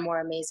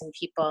more amazing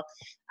people.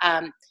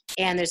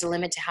 And there's a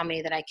limit to how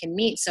many that I can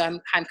meet. So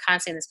I'm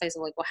constantly in this place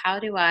of like, well, how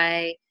do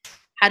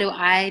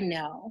I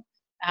know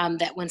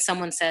that when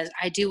someone says,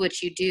 I do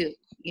what you do,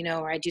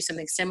 or I do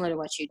something similar to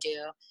what you do,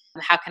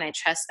 how can I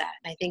trust that?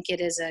 And I think it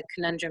is a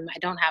conundrum I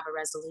don't have a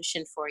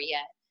resolution for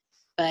yet.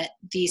 But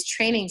these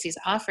trainings, these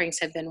offerings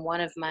have been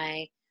one of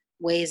my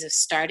ways of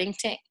starting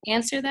to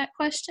answer that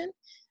question.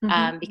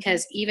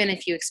 Because even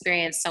if you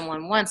experience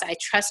someone once, I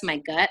trust my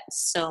gut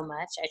so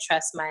much. I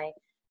trust my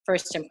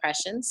first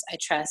impressions. I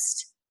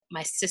trust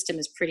my system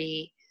is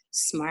pretty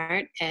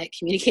smart at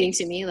communicating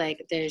to me, like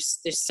there's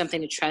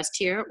something to trust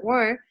here,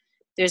 or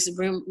there's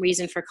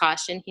reason for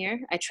caution here.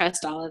 I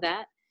trust all of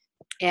that,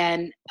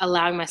 and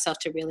allowing myself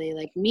to really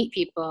like meet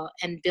people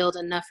and build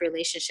enough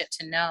relationship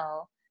to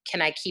know,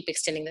 can I keep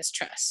extending this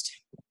trust?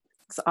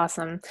 It's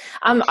awesome.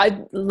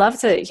 I'd love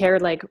to hear,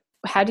 like,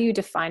 how do you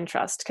define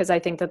trust? Because I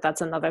think that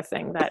that's another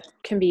thing that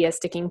can be a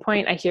sticking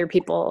point. I hear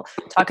people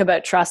talk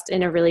about trust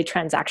in a really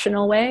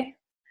transactional way.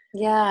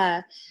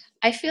 Yeah,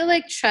 I feel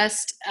like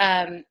trust,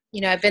 I've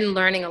been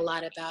learning a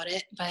lot about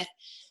it, but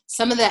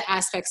some of the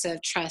aspects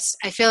of trust,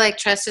 I feel like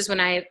trust is when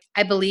I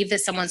believe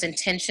that someone's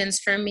intentions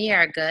for me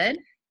are good.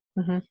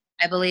 Mm-hmm.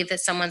 I believe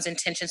that someone's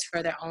intentions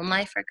for their own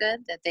life are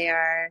good, that they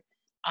are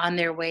on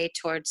their way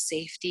towards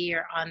safety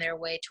or on their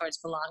way towards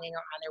belonging or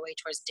on their way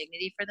towards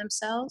dignity for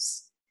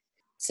themselves.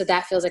 So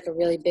that feels like a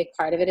really big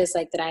part of it, is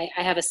like that I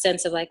have a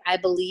sense of like, I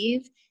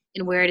believe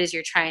in where it is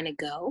you're trying to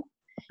go.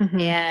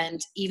 Mm-hmm.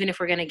 And even if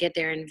we're going to get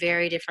there in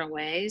very different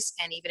ways,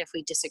 and even if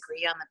we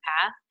disagree on the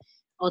path,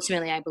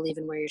 ultimately I believe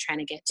in where you're trying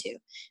to get to.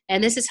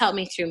 And this has helped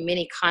me through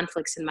many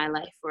conflicts in my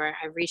life where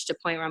I've reached a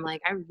point where I'm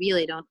like, I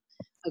really don't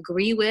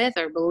agree with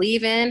or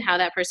believe in how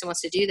that person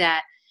wants to do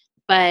that.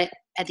 But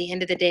at the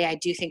end of the day, I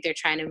do think they're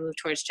trying to move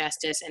towards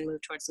justice and move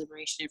towards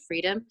liberation and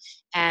freedom.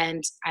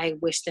 And I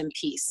wish them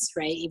peace,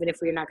 right? Even if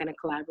we're not going to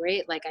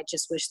collaborate, like I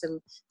just wish them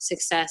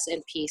success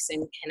and peace,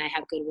 and I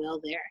have goodwill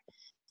there.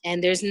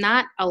 And there's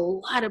not a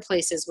lot of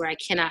places where I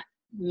cannot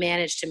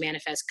manage to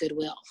manifest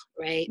goodwill,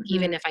 right? Mm-hmm.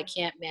 Even if I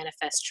can't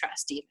manifest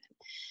trust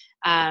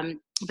even.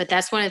 But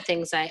that's one of the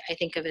things I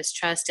think of as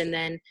trust. And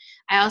then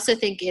I also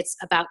think it's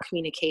about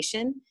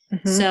communication.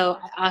 Mm-hmm. So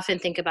I often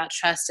think about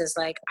trust as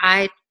like,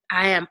 I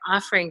am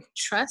offering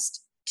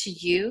trust to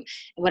you.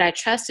 And what I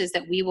trust is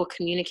that we will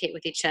communicate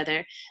with each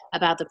other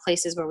about the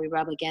places where we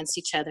rub against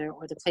each other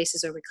or the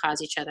places where we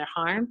cause each other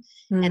harm,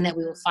 Mm-hmm. and that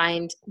we will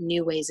find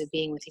new ways of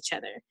being with each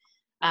other.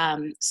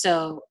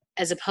 So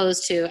as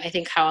opposed to, I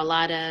think, how a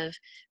lot of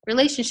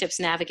relationships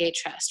navigate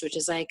trust, which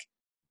is like,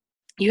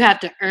 you have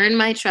to earn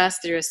my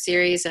trust through a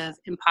series of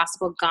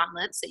impossible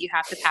gauntlets that you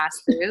have to pass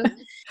through.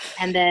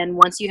 And then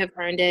once you have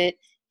earned it,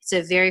 it's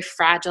a very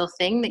fragile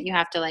thing that you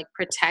have to like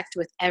protect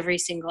with every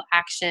single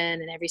action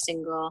and every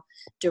single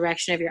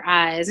direction of your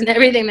eyes and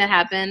everything that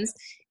happens.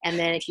 And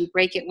then if you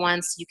break it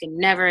once, you can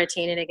never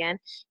attain it again.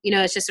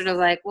 It's just sort of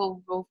like,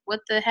 well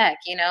what the heck,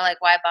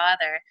 like why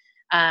bother?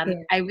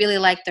 I really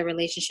like the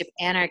relationship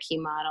anarchy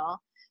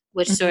model,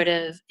 which Mm-hmm. sort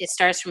of, it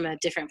starts from a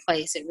different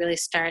place. It really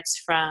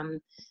starts from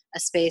a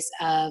space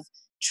of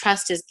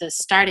trust is the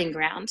starting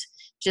ground.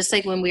 Just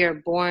like when we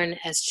are born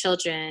as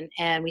children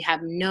and we have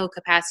no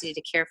capacity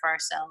to care for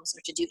ourselves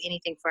or to do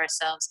anything for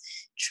ourselves,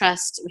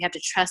 we have to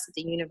trust that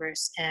the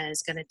universe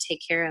is going to take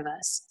care of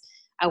us.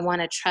 I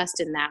want to trust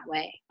in that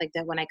way, like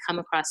that when I come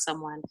across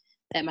someone,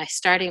 that my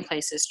starting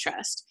place is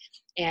trust.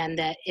 And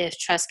that if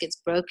trust gets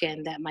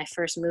broken, that my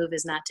first move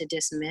is not to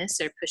dismiss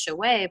or push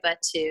away, but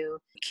to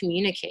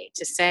communicate,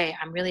 to say,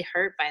 I'm really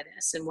hurt by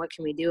this and what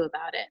can we do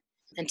about it?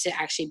 And to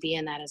actually be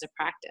in that as a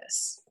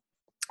practice.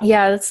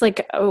 Yeah, it's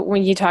like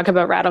when you talk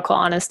about radical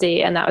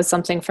honesty, and that was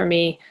something for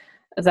me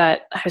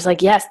that I was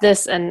like, yes,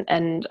 this,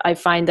 and I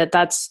find that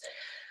that's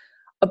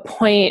a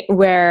point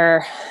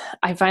where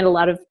I find a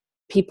lot of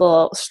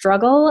people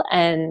struggle,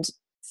 and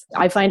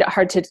I find it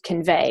hard to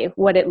convey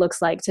what it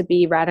looks like to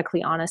be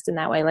radically honest in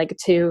that way, like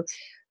to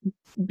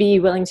be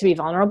willing to be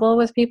vulnerable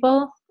with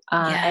people.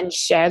 And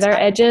share their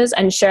edges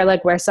and share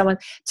like where someone,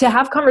 to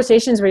have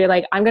conversations where you're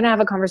like, I'm going to have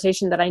a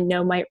conversation that I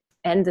know might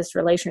end this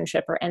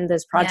relationship or end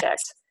this project.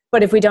 Yes.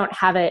 But if we don't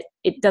have it,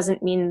 it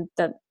doesn't mean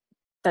that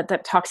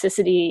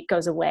toxicity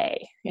goes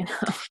away,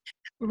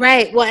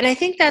 Right. Well, and I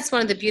think that's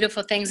one of the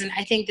beautiful things. And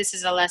I think this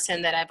is a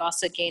lesson that I've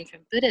also gained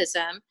from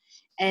Buddhism,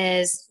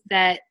 is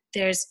that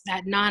there's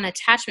that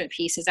non-attachment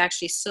piece is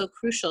actually so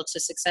crucial to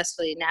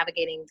successfully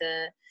navigating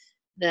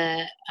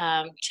the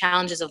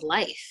challenges of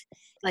life.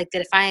 Like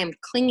that if I am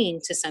clinging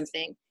to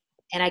something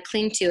and I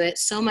cling to it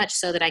so much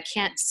so that I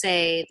can't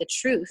say the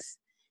truth,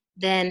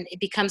 then it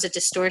becomes a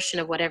distortion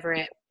of whatever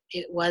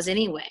it was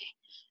anyway.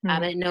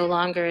 Mm-hmm. It no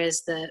longer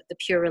is the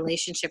pure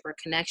relationship or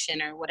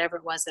connection or whatever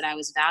it was that I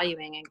was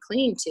valuing and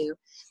clinging to.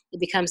 It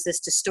becomes this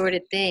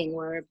distorted thing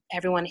where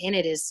everyone in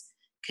it is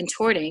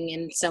contorting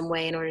in some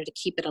way in order to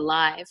keep it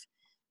alive,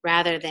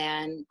 rather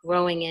than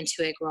growing into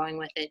it, growing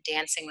with it,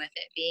 dancing with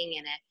it, being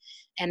in it.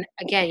 And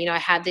again, I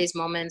had these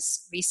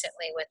moments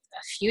recently with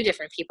a few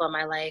different people in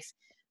my life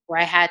where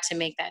I had to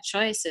make that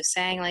choice of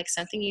saying, like,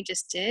 something you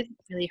just did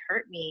really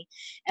hurt me.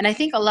 And I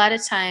think a lot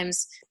of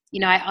times,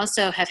 I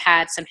also have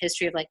had some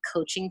history of like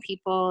coaching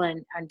people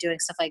and doing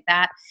stuff like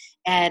that.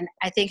 And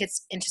I think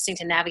it's interesting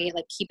to navigate,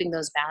 like keeping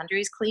those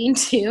boundaries clean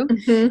too.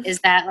 Mm-hmm.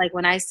 Is that like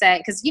when I say,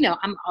 because,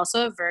 I'm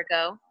also a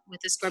Virgo with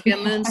the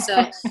Scorpio moon. So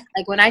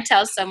like when I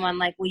tell someone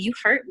like, well, you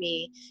hurt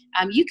me,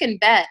 you can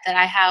bet that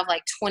I have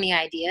like 20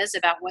 ideas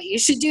about what you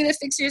should do to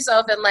fix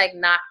yourself and like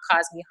not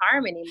cause me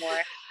harm anymore.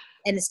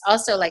 And it's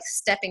also like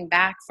stepping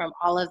back from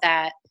all of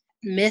that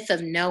myth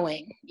of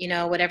knowing, you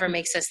know, whatever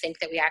makes us think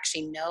that we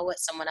actually know what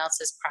someone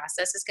else's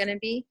process is going to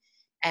be,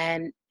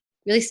 and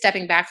really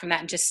stepping back from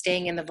that and just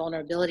staying in the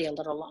vulnerability a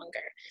little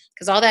longer,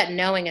 because all that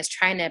knowing is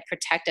trying to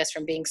protect us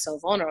from being so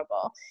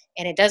vulnerable,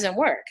 and it doesn't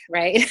work,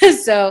 right?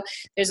 So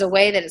there's a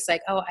way that it's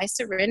like, oh, I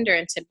surrender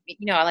into,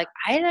 you know, like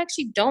I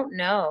actually don't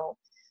know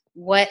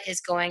what is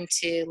going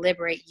to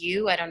liberate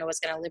you. I don't know what's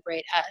going to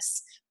liberate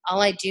us.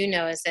 All I do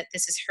know is that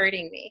this is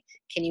hurting me.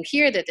 Can you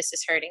hear that this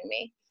is hurting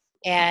me?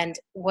 And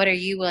what are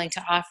you willing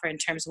to offer in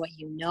terms of what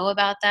you know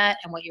about that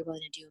and what you're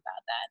willing to do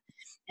about that?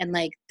 And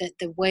like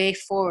the way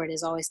forward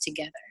is always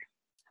together.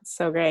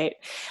 So great.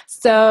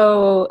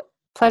 So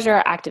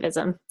pleasure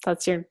activism,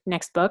 that's your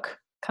next book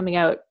coming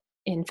out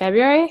in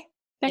February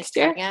next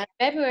year? Yeah,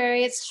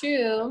 February, it's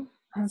true.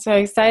 That's so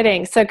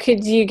exciting. So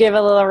could you give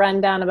a little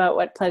rundown about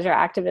what pleasure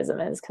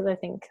activism is? Because I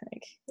think,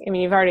 like, I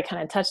mean, you've already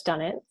kind of touched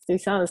on it through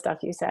some of the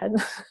stuff you said.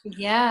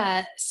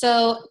 Yeah.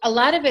 So a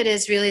lot of it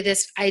is really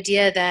this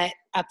idea that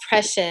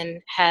oppression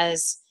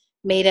has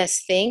made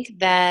us think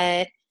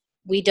that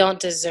we don't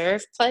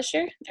deserve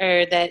pleasure,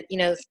 or that, you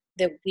know,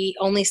 that we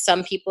only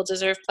some people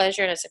deserve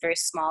pleasure, and it's a very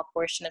small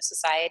portion of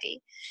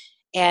society.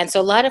 And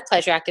so a lot of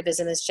pleasure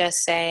activism is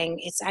just saying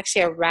it's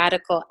actually a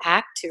radical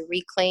act to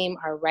reclaim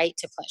our right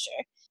to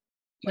pleasure.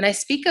 When I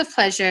speak of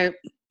pleasure,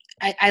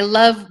 I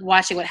love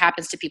watching what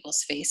happens to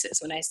people's faces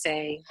when I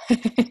say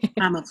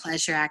I'm a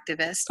pleasure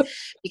activist,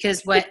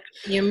 because what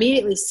you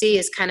immediately see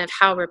is kind of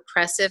how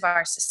repressive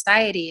our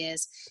society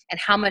is and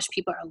how much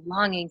people are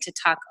longing to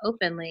talk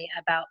openly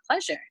about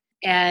pleasure,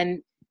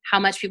 and how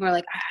much people are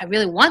like, I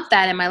really want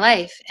that in my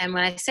life. And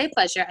when I say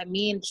pleasure, I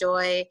mean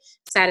joy,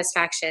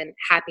 satisfaction,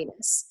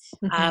 happiness.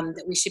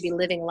 That we should be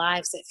living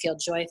lives that feel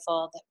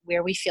joyful, that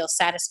where we feel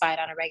satisfied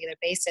on a regular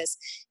basis,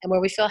 and where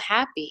we feel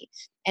happy.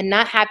 And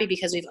not happy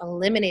because we've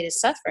eliminated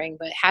suffering,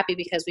 but happy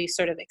because we've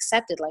sort of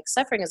accepted like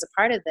suffering is a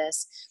part of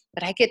this,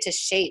 but I get to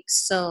shape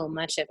so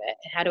much of it.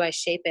 And how do I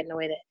shape it in a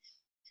way that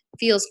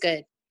feels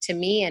good to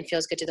me and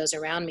feels good to those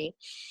around me?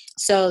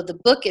 So the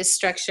book is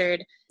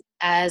structured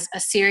as a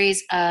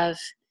series of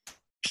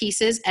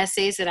pieces,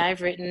 essays that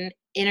I've written,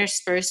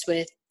 interspersed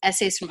with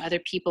essays from other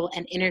people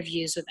and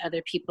interviews with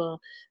other people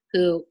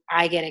who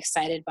I get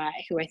excited by,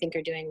 who I think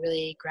are doing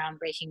really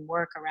groundbreaking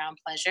work around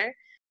pleasure.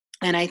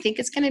 And I think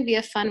it's going to be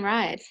a fun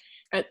ride.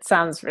 It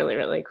sounds really,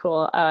 really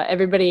cool.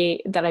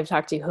 Everybody that I've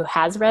talked to who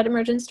has read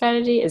Emergent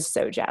Strategy is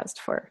so jazzed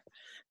for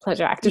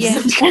pleasure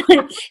activism.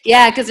 Yeah,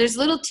 yeah, because there's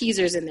little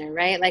teasers in there,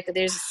 right? Like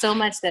there's so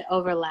much that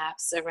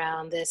overlaps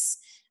around this.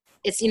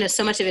 It's, you know,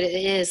 so much of it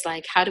is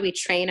like, how do we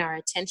train our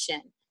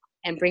attention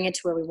and bring it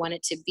to where we want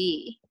it to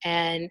be?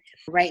 And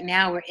right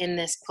now we're in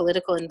this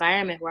political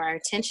environment where our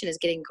attention is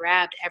getting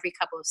grabbed every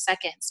couple of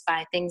seconds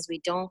by things we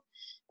don't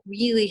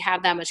really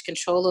have that much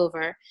control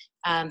over,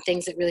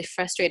 things that really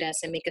frustrate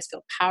us and make us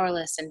feel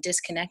powerless and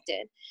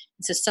disconnected.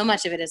 And so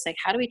much of it is like,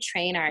 how do we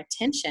train our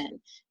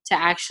attention to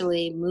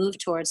actually move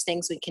towards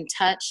things we can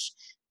touch,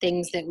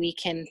 things that we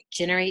can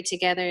generate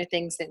together,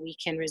 things that we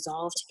can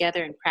resolve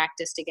together and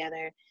practice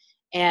together.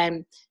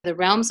 And the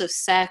realms of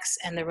sex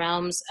and the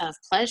realms of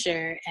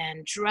pleasure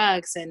and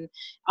drugs and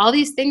all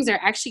these things are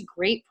actually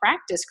great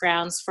practice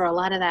grounds for a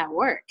lot of that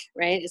work,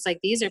 right? It's like,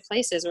 these are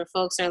places where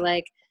folks are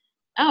like,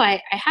 oh,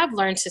 I have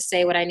learned to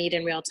say what I need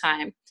in real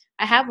time.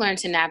 I have learned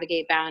to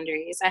navigate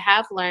boundaries. I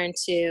have learned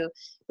to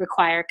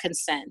require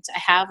consent. I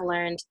have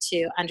learned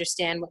to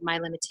understand what my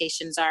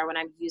limitations are when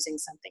I'm using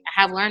something.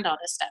 I have learned all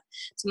this stuff.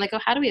 So I'm like, oh,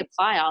 how do we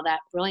apply all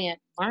that brilliant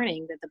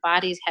learning that the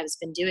body has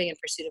been doing in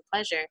pursuit of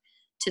pleasure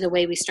to the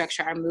way we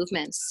structure our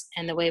movements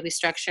and the way we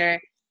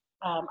structure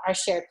our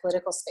shared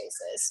political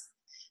spaces?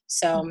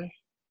 So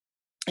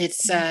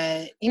it's,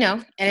 you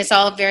know, and it's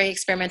all very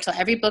experimental.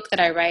 Every book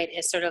that I write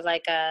is sort of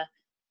like a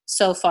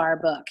so far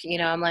book. You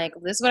know, I'm like,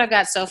 this is what I've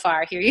got so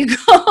far. Here you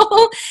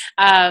go.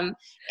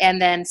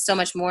 And then so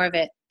much more of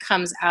it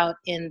comes out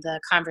in the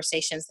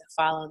conversations that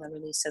follow the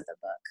release of the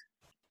book.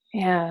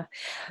 Yeah.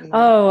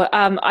 Oh,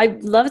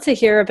 I'd love to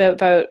hear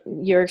about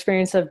your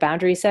experience of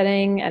boundary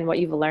setting and what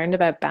you've learned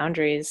about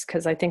boundaries,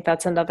 because I think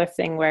that's another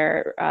thing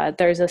where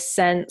there's a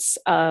sense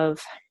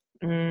of,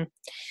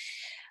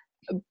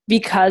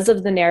 because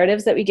of the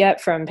narratives that we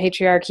get from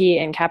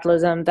patriarchy and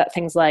capitalism, that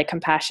things like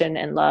compassion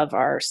and love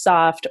are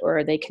soft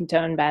or they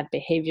condone bad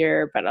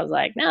behavior. But I was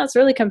like, no, it's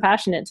really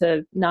compassionate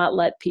to not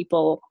let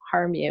people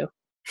harm you.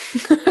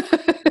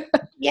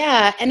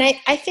 Yeah. And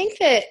I think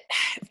that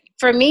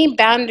for me,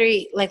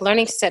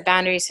 learning to set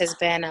boundaries has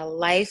been a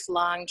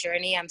lifelong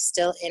journey. I'm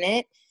still in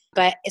it,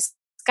 but it's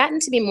gotten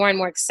to be more and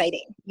more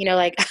exciting. You know,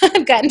 like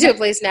I've gotten to a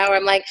place now where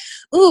I'm like,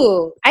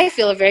 ooh, I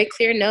feel a very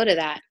clear no to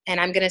that. And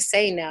I'm going to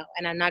say no.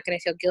 And I'm not going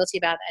to feel guilty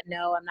about that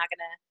no. I'm not going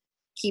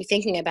to keep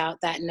thinking about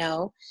that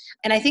no.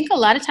 And I think a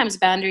lot of times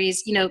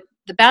boundaries, you know,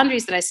 the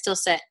boundaries that I still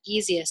set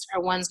easiest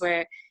are ones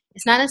where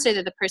it's not necessarily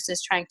that the person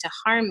is trying to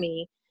harm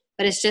me,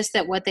 but it's just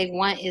that what they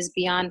want is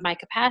beyond my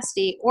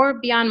capacity or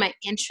beyond my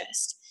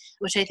interest,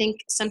 which I think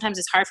sometimes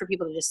it's hard for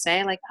people to just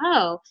say like,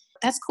 oh,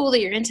 that's cool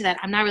that you're into that.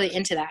 I'm not really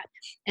into that.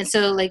 And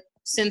so like,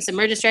 since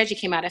Emergent Strategy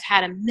came out, I've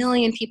had 1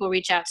 million people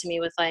reach out to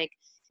me with like,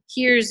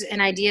 here's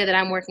an idea that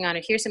I'm working on,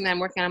 or here's something that I'm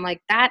working on. I'm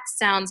like, that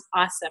sounds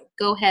awesome.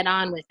 Go head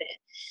on with it.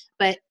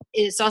 But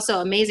it's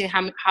also amazing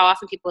how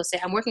often people will say,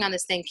 I'm working on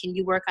this thing. Can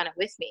you work on it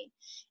with me?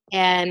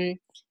 And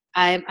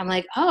I'm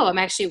like, oh, I'm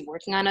actually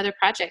working on other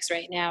projects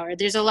right now. Or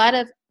there's a lot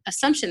of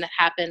assumption that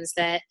happens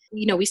that,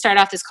 we start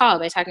off this call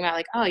by talking about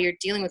like, oh, you're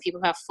dealing with people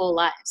who have full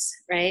lives,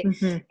 right?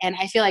 Mm-hmm. And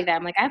I feel like that.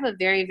 I'm like, I have a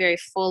very, very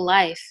full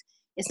life.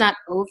 It's not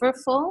over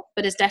full,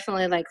 but it's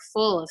definitely like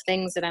full of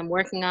things that I'm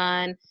working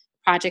on,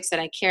 projects that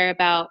I care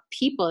about,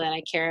 people that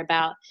I care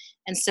about.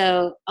 And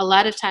so a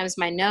lot of times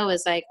my no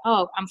is like,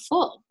 oh, I'm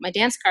full. My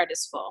dance card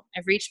is full.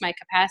 I've reached my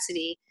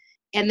capacity.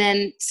 And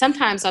then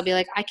sometimes I'll be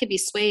like, I could be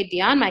swayed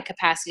beyond my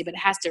capacity, but it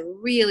has to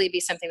really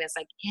be something that's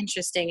like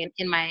interesting and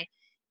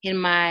in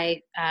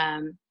my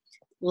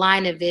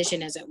line of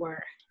vision, as it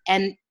were.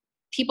 And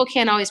people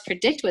can't always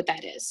predict what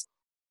that is.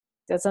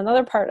 That's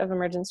another part of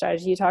Emergent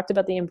Strategy. You talked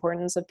about the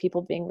importance of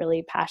people being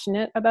really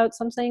passionate about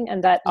something,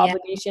 and that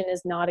obligation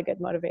is not a good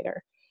motivator.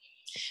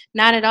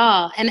 Not at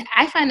all. And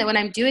I find that when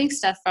I'm doing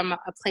stuff from a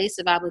place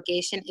of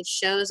obligation, it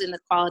shows in the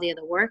quality of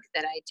the work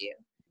that I do.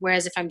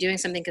 Whereas if I'm doing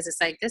something because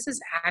it's like, this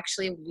is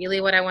actually really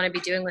what I want to be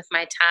doing with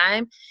my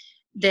time,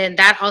 then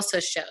that also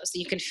shows.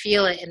 You can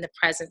feel it in the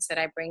presence that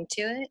I bring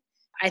to it.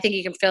 I think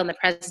you can feel in the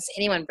presence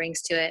anyone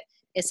brings to it.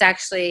 It's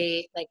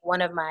actually like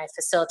one of my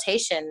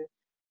facilitation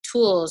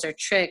tools or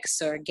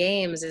tricks or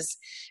games is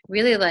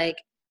really like,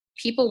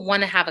 people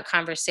want to have a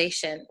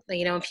conversation.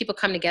 When people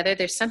come together,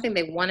 there's something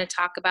they want to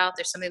talk about.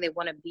 There's something they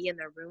want to be in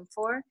the room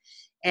for.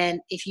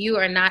 And if you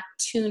are not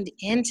tuned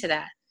into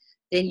that,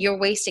 then you're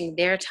wasting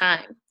their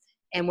time.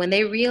 And when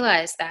they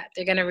realize that,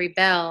 they're going to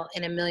rebel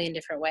in 1 million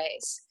different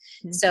ways.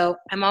 Mm-hmm. So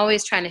I'm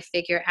always trying to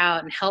figure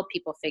out and help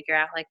people figure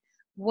out, like,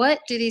 what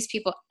do these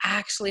people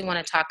actually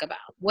want to talk about?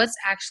 What's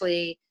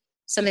actually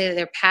something that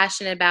they're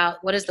passionate about?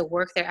 What is the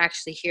work they're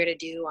actually here to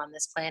do on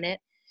this planet?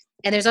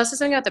 And there's also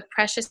something about the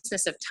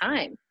preciousness of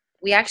time.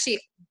 We actually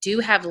do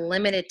have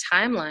limited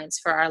timelines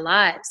for our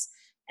lives.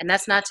 And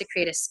that's not to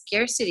create a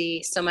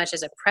scarcity so much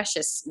as a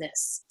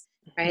preciousness,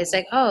 right? It's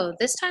like, oh,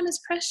 this time is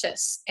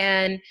precious.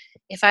 And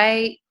if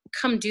I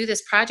come do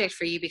this project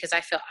for you because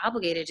I feel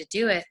obligated to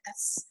do it,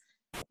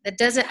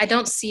 I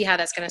don't see how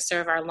that's going to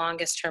serve our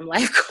longest term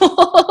life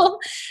goal.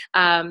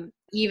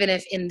 Even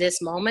if in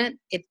this moment,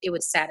 it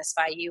would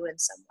satisfy you in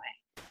some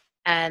way.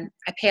 And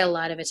I pay a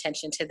lot of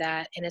attention to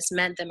that. And it's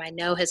meant that my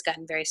no has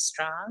gotten very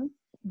strong.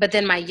 But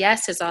then my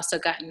yes has also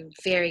gotten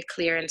very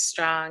clear and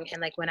strong.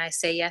 And like when I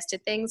say yes to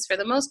things, for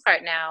the most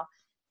part now,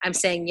 I'm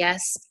saying,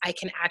 yes, I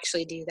can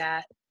actually do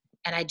that.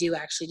 And I do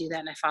actually do that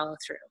and I follow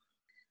through,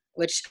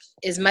 which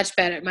is much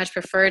better, much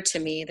preferred to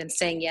me than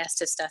saying yes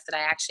to stuff that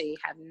I actually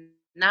have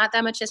not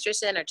that much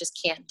interest in or just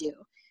can't do.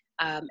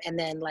 And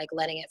then like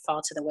letting it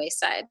fall to the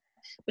wayside,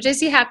 which I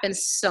see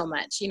happens so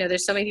much.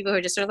 There's so many people who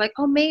are just sort of like,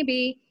 oh,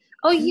 maybe,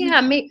 oh yeah,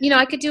 maybe,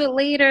 I could do it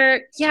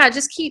later. Yeah,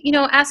 just keep,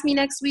 ask me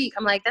next week.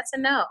 I'm like, that's a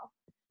no.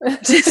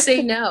 Just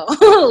say no.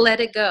 Let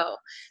it go.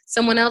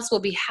 Someone else will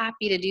be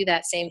happy to do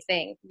that same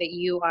thing that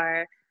you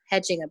are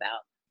hedging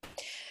about.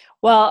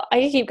 Well, I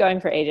could keep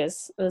going for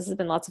ages. This has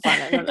been lots of fun.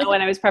 I don't know,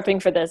 when I was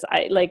prepping for this,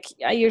 I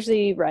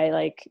usually write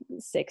like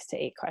 6 to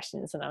 8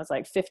 questions, and I was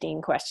like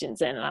 15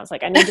 questions in, and I was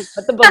like, I need to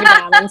put the book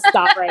down and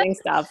stop writing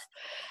stuff.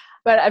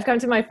 But I've come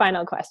to my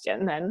final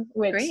question then,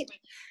 which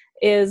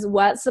is,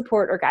 what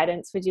support or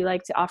guidance would you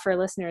like to offer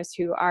listeners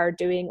who are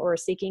doing or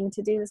seeking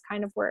to do this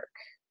kind of work?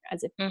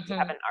 As if you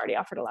haven't already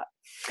offered a lot.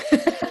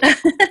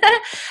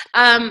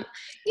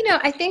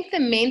 I think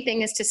the main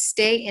thing is to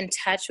stay in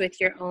touch with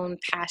your own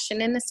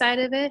passion in the side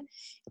of it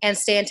and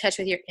stay in touch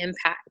with your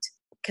impact.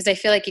 Because I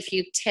feel like if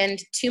you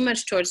tend too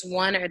much towards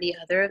one or the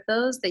other of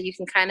those, that you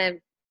can kind of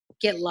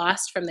get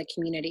lost from the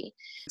community.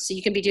 So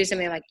you can be doing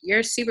something like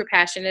you're super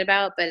passionate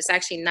about, but it's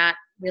actually not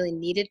really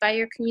needed by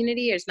your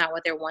community, or it's not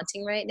what they're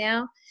wanting right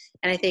now.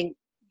 And I think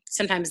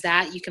sometimes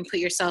that you can put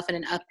yourself in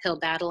an uphill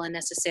battle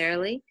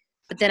unnecessarily.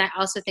 But then I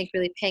also think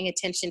really paying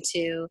attention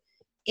to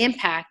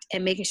impact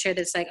and making sure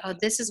that it's like, oh,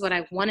 this is what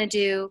I want to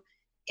do.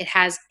 It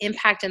has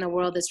impact in the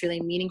world that's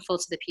really meaningful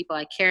to the people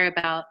I care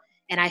about.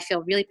 And I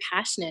feel really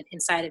passionate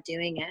inside of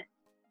doing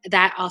it.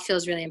 That all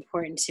feels really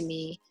important to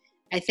me.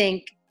 I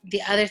think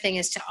the other thing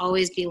is to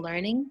always be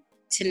learning,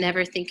 to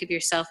never think of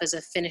yourself as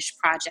a finished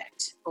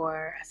project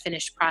or a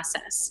finished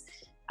process.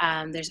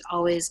 There's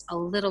always a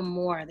little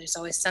more. There's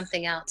always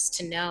something else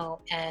to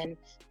know and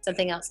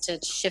something else to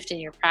shift in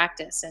your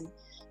practice. And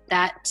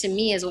that to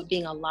me is what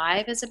being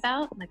alive is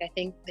about. Like, I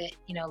think that,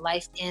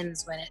 life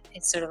ends when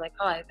it's sort of like,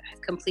 oh,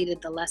 I've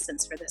completed the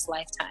lessons for this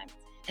lifetime.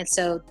 And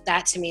so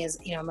that to me is,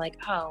 I'm like,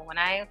 oh, when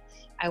I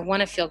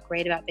want to feel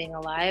great about being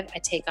alive, I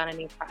take on a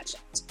new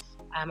project.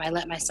 I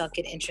let myself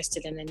get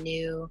interested in a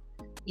new,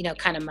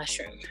 kind of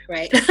mushroom,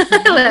 right?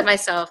 Let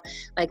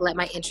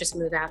my interest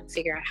move out and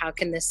figure out how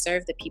can this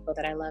serve the people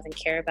that I love and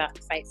care about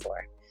and fight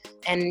for.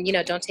 And,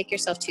 don't take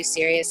yourself too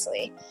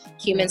seriously.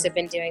 Humans have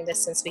been doing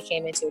this since we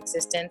came into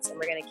existence, and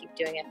we're going to keep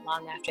doing it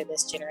long after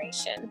this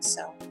generation.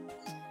 So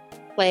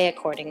play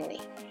accordingly.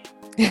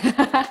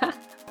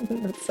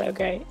 That's so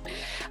great.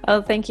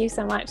 Well, thank you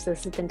so much.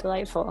 This has been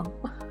delightful.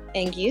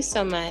 Thank you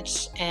so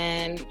much.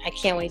 And I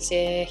can't wait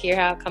to hear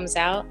how it comes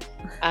out.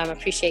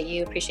 Appreciate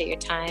your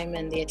time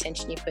and the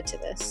attention you put to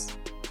this.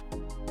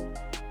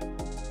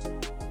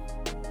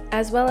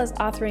 As well as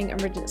authoring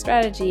Emergent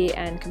Strategy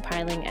and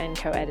compiling and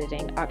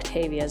co-editing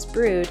Octavia's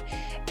Brood,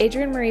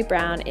 Adrienne Maree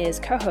Brown is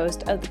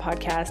co-host of the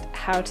podcast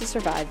How to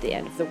Survive the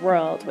End of the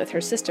World with her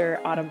sister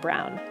Autumn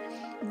Brown.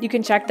 You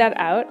can check that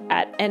out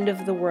at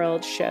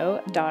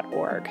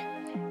endoftheworldshow.org.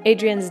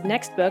 Adrienne's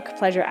next book,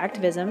 Pleasure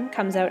Activism,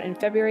 comes out in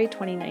February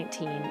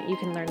 2019. You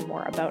can learn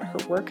more about her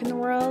work in the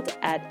world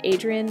at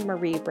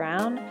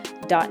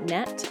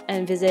adriennemareebrown.net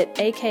and visit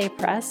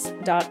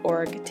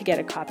akpress.org to get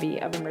a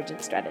copy of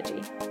Emergent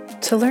Strategy.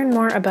 To learn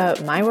more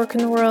about my work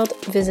in the world,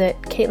 visit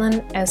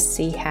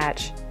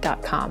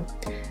CaitlinSCHatch.com.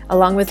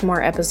 Along with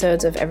more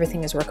episodes of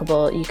Everything is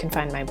Workable, you can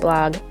find my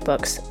blog,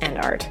 books, and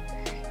art.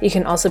 You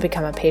can also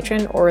become a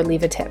patron or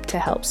leave a tip to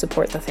help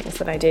support the things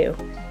that I do.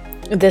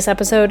 This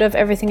episode of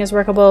Everything is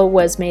Workable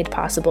was made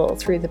possible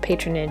through the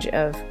patronage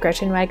of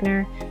Gretchen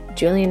Wagner,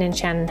 Julian and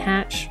Shannon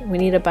Hatch,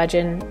 Winita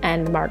Budgeon,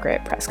 and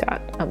Margaret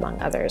Prescott, among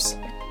others.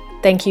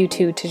 Thank you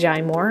to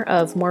Tajai Moore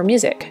of More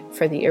Music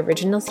for the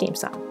original theme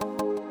song.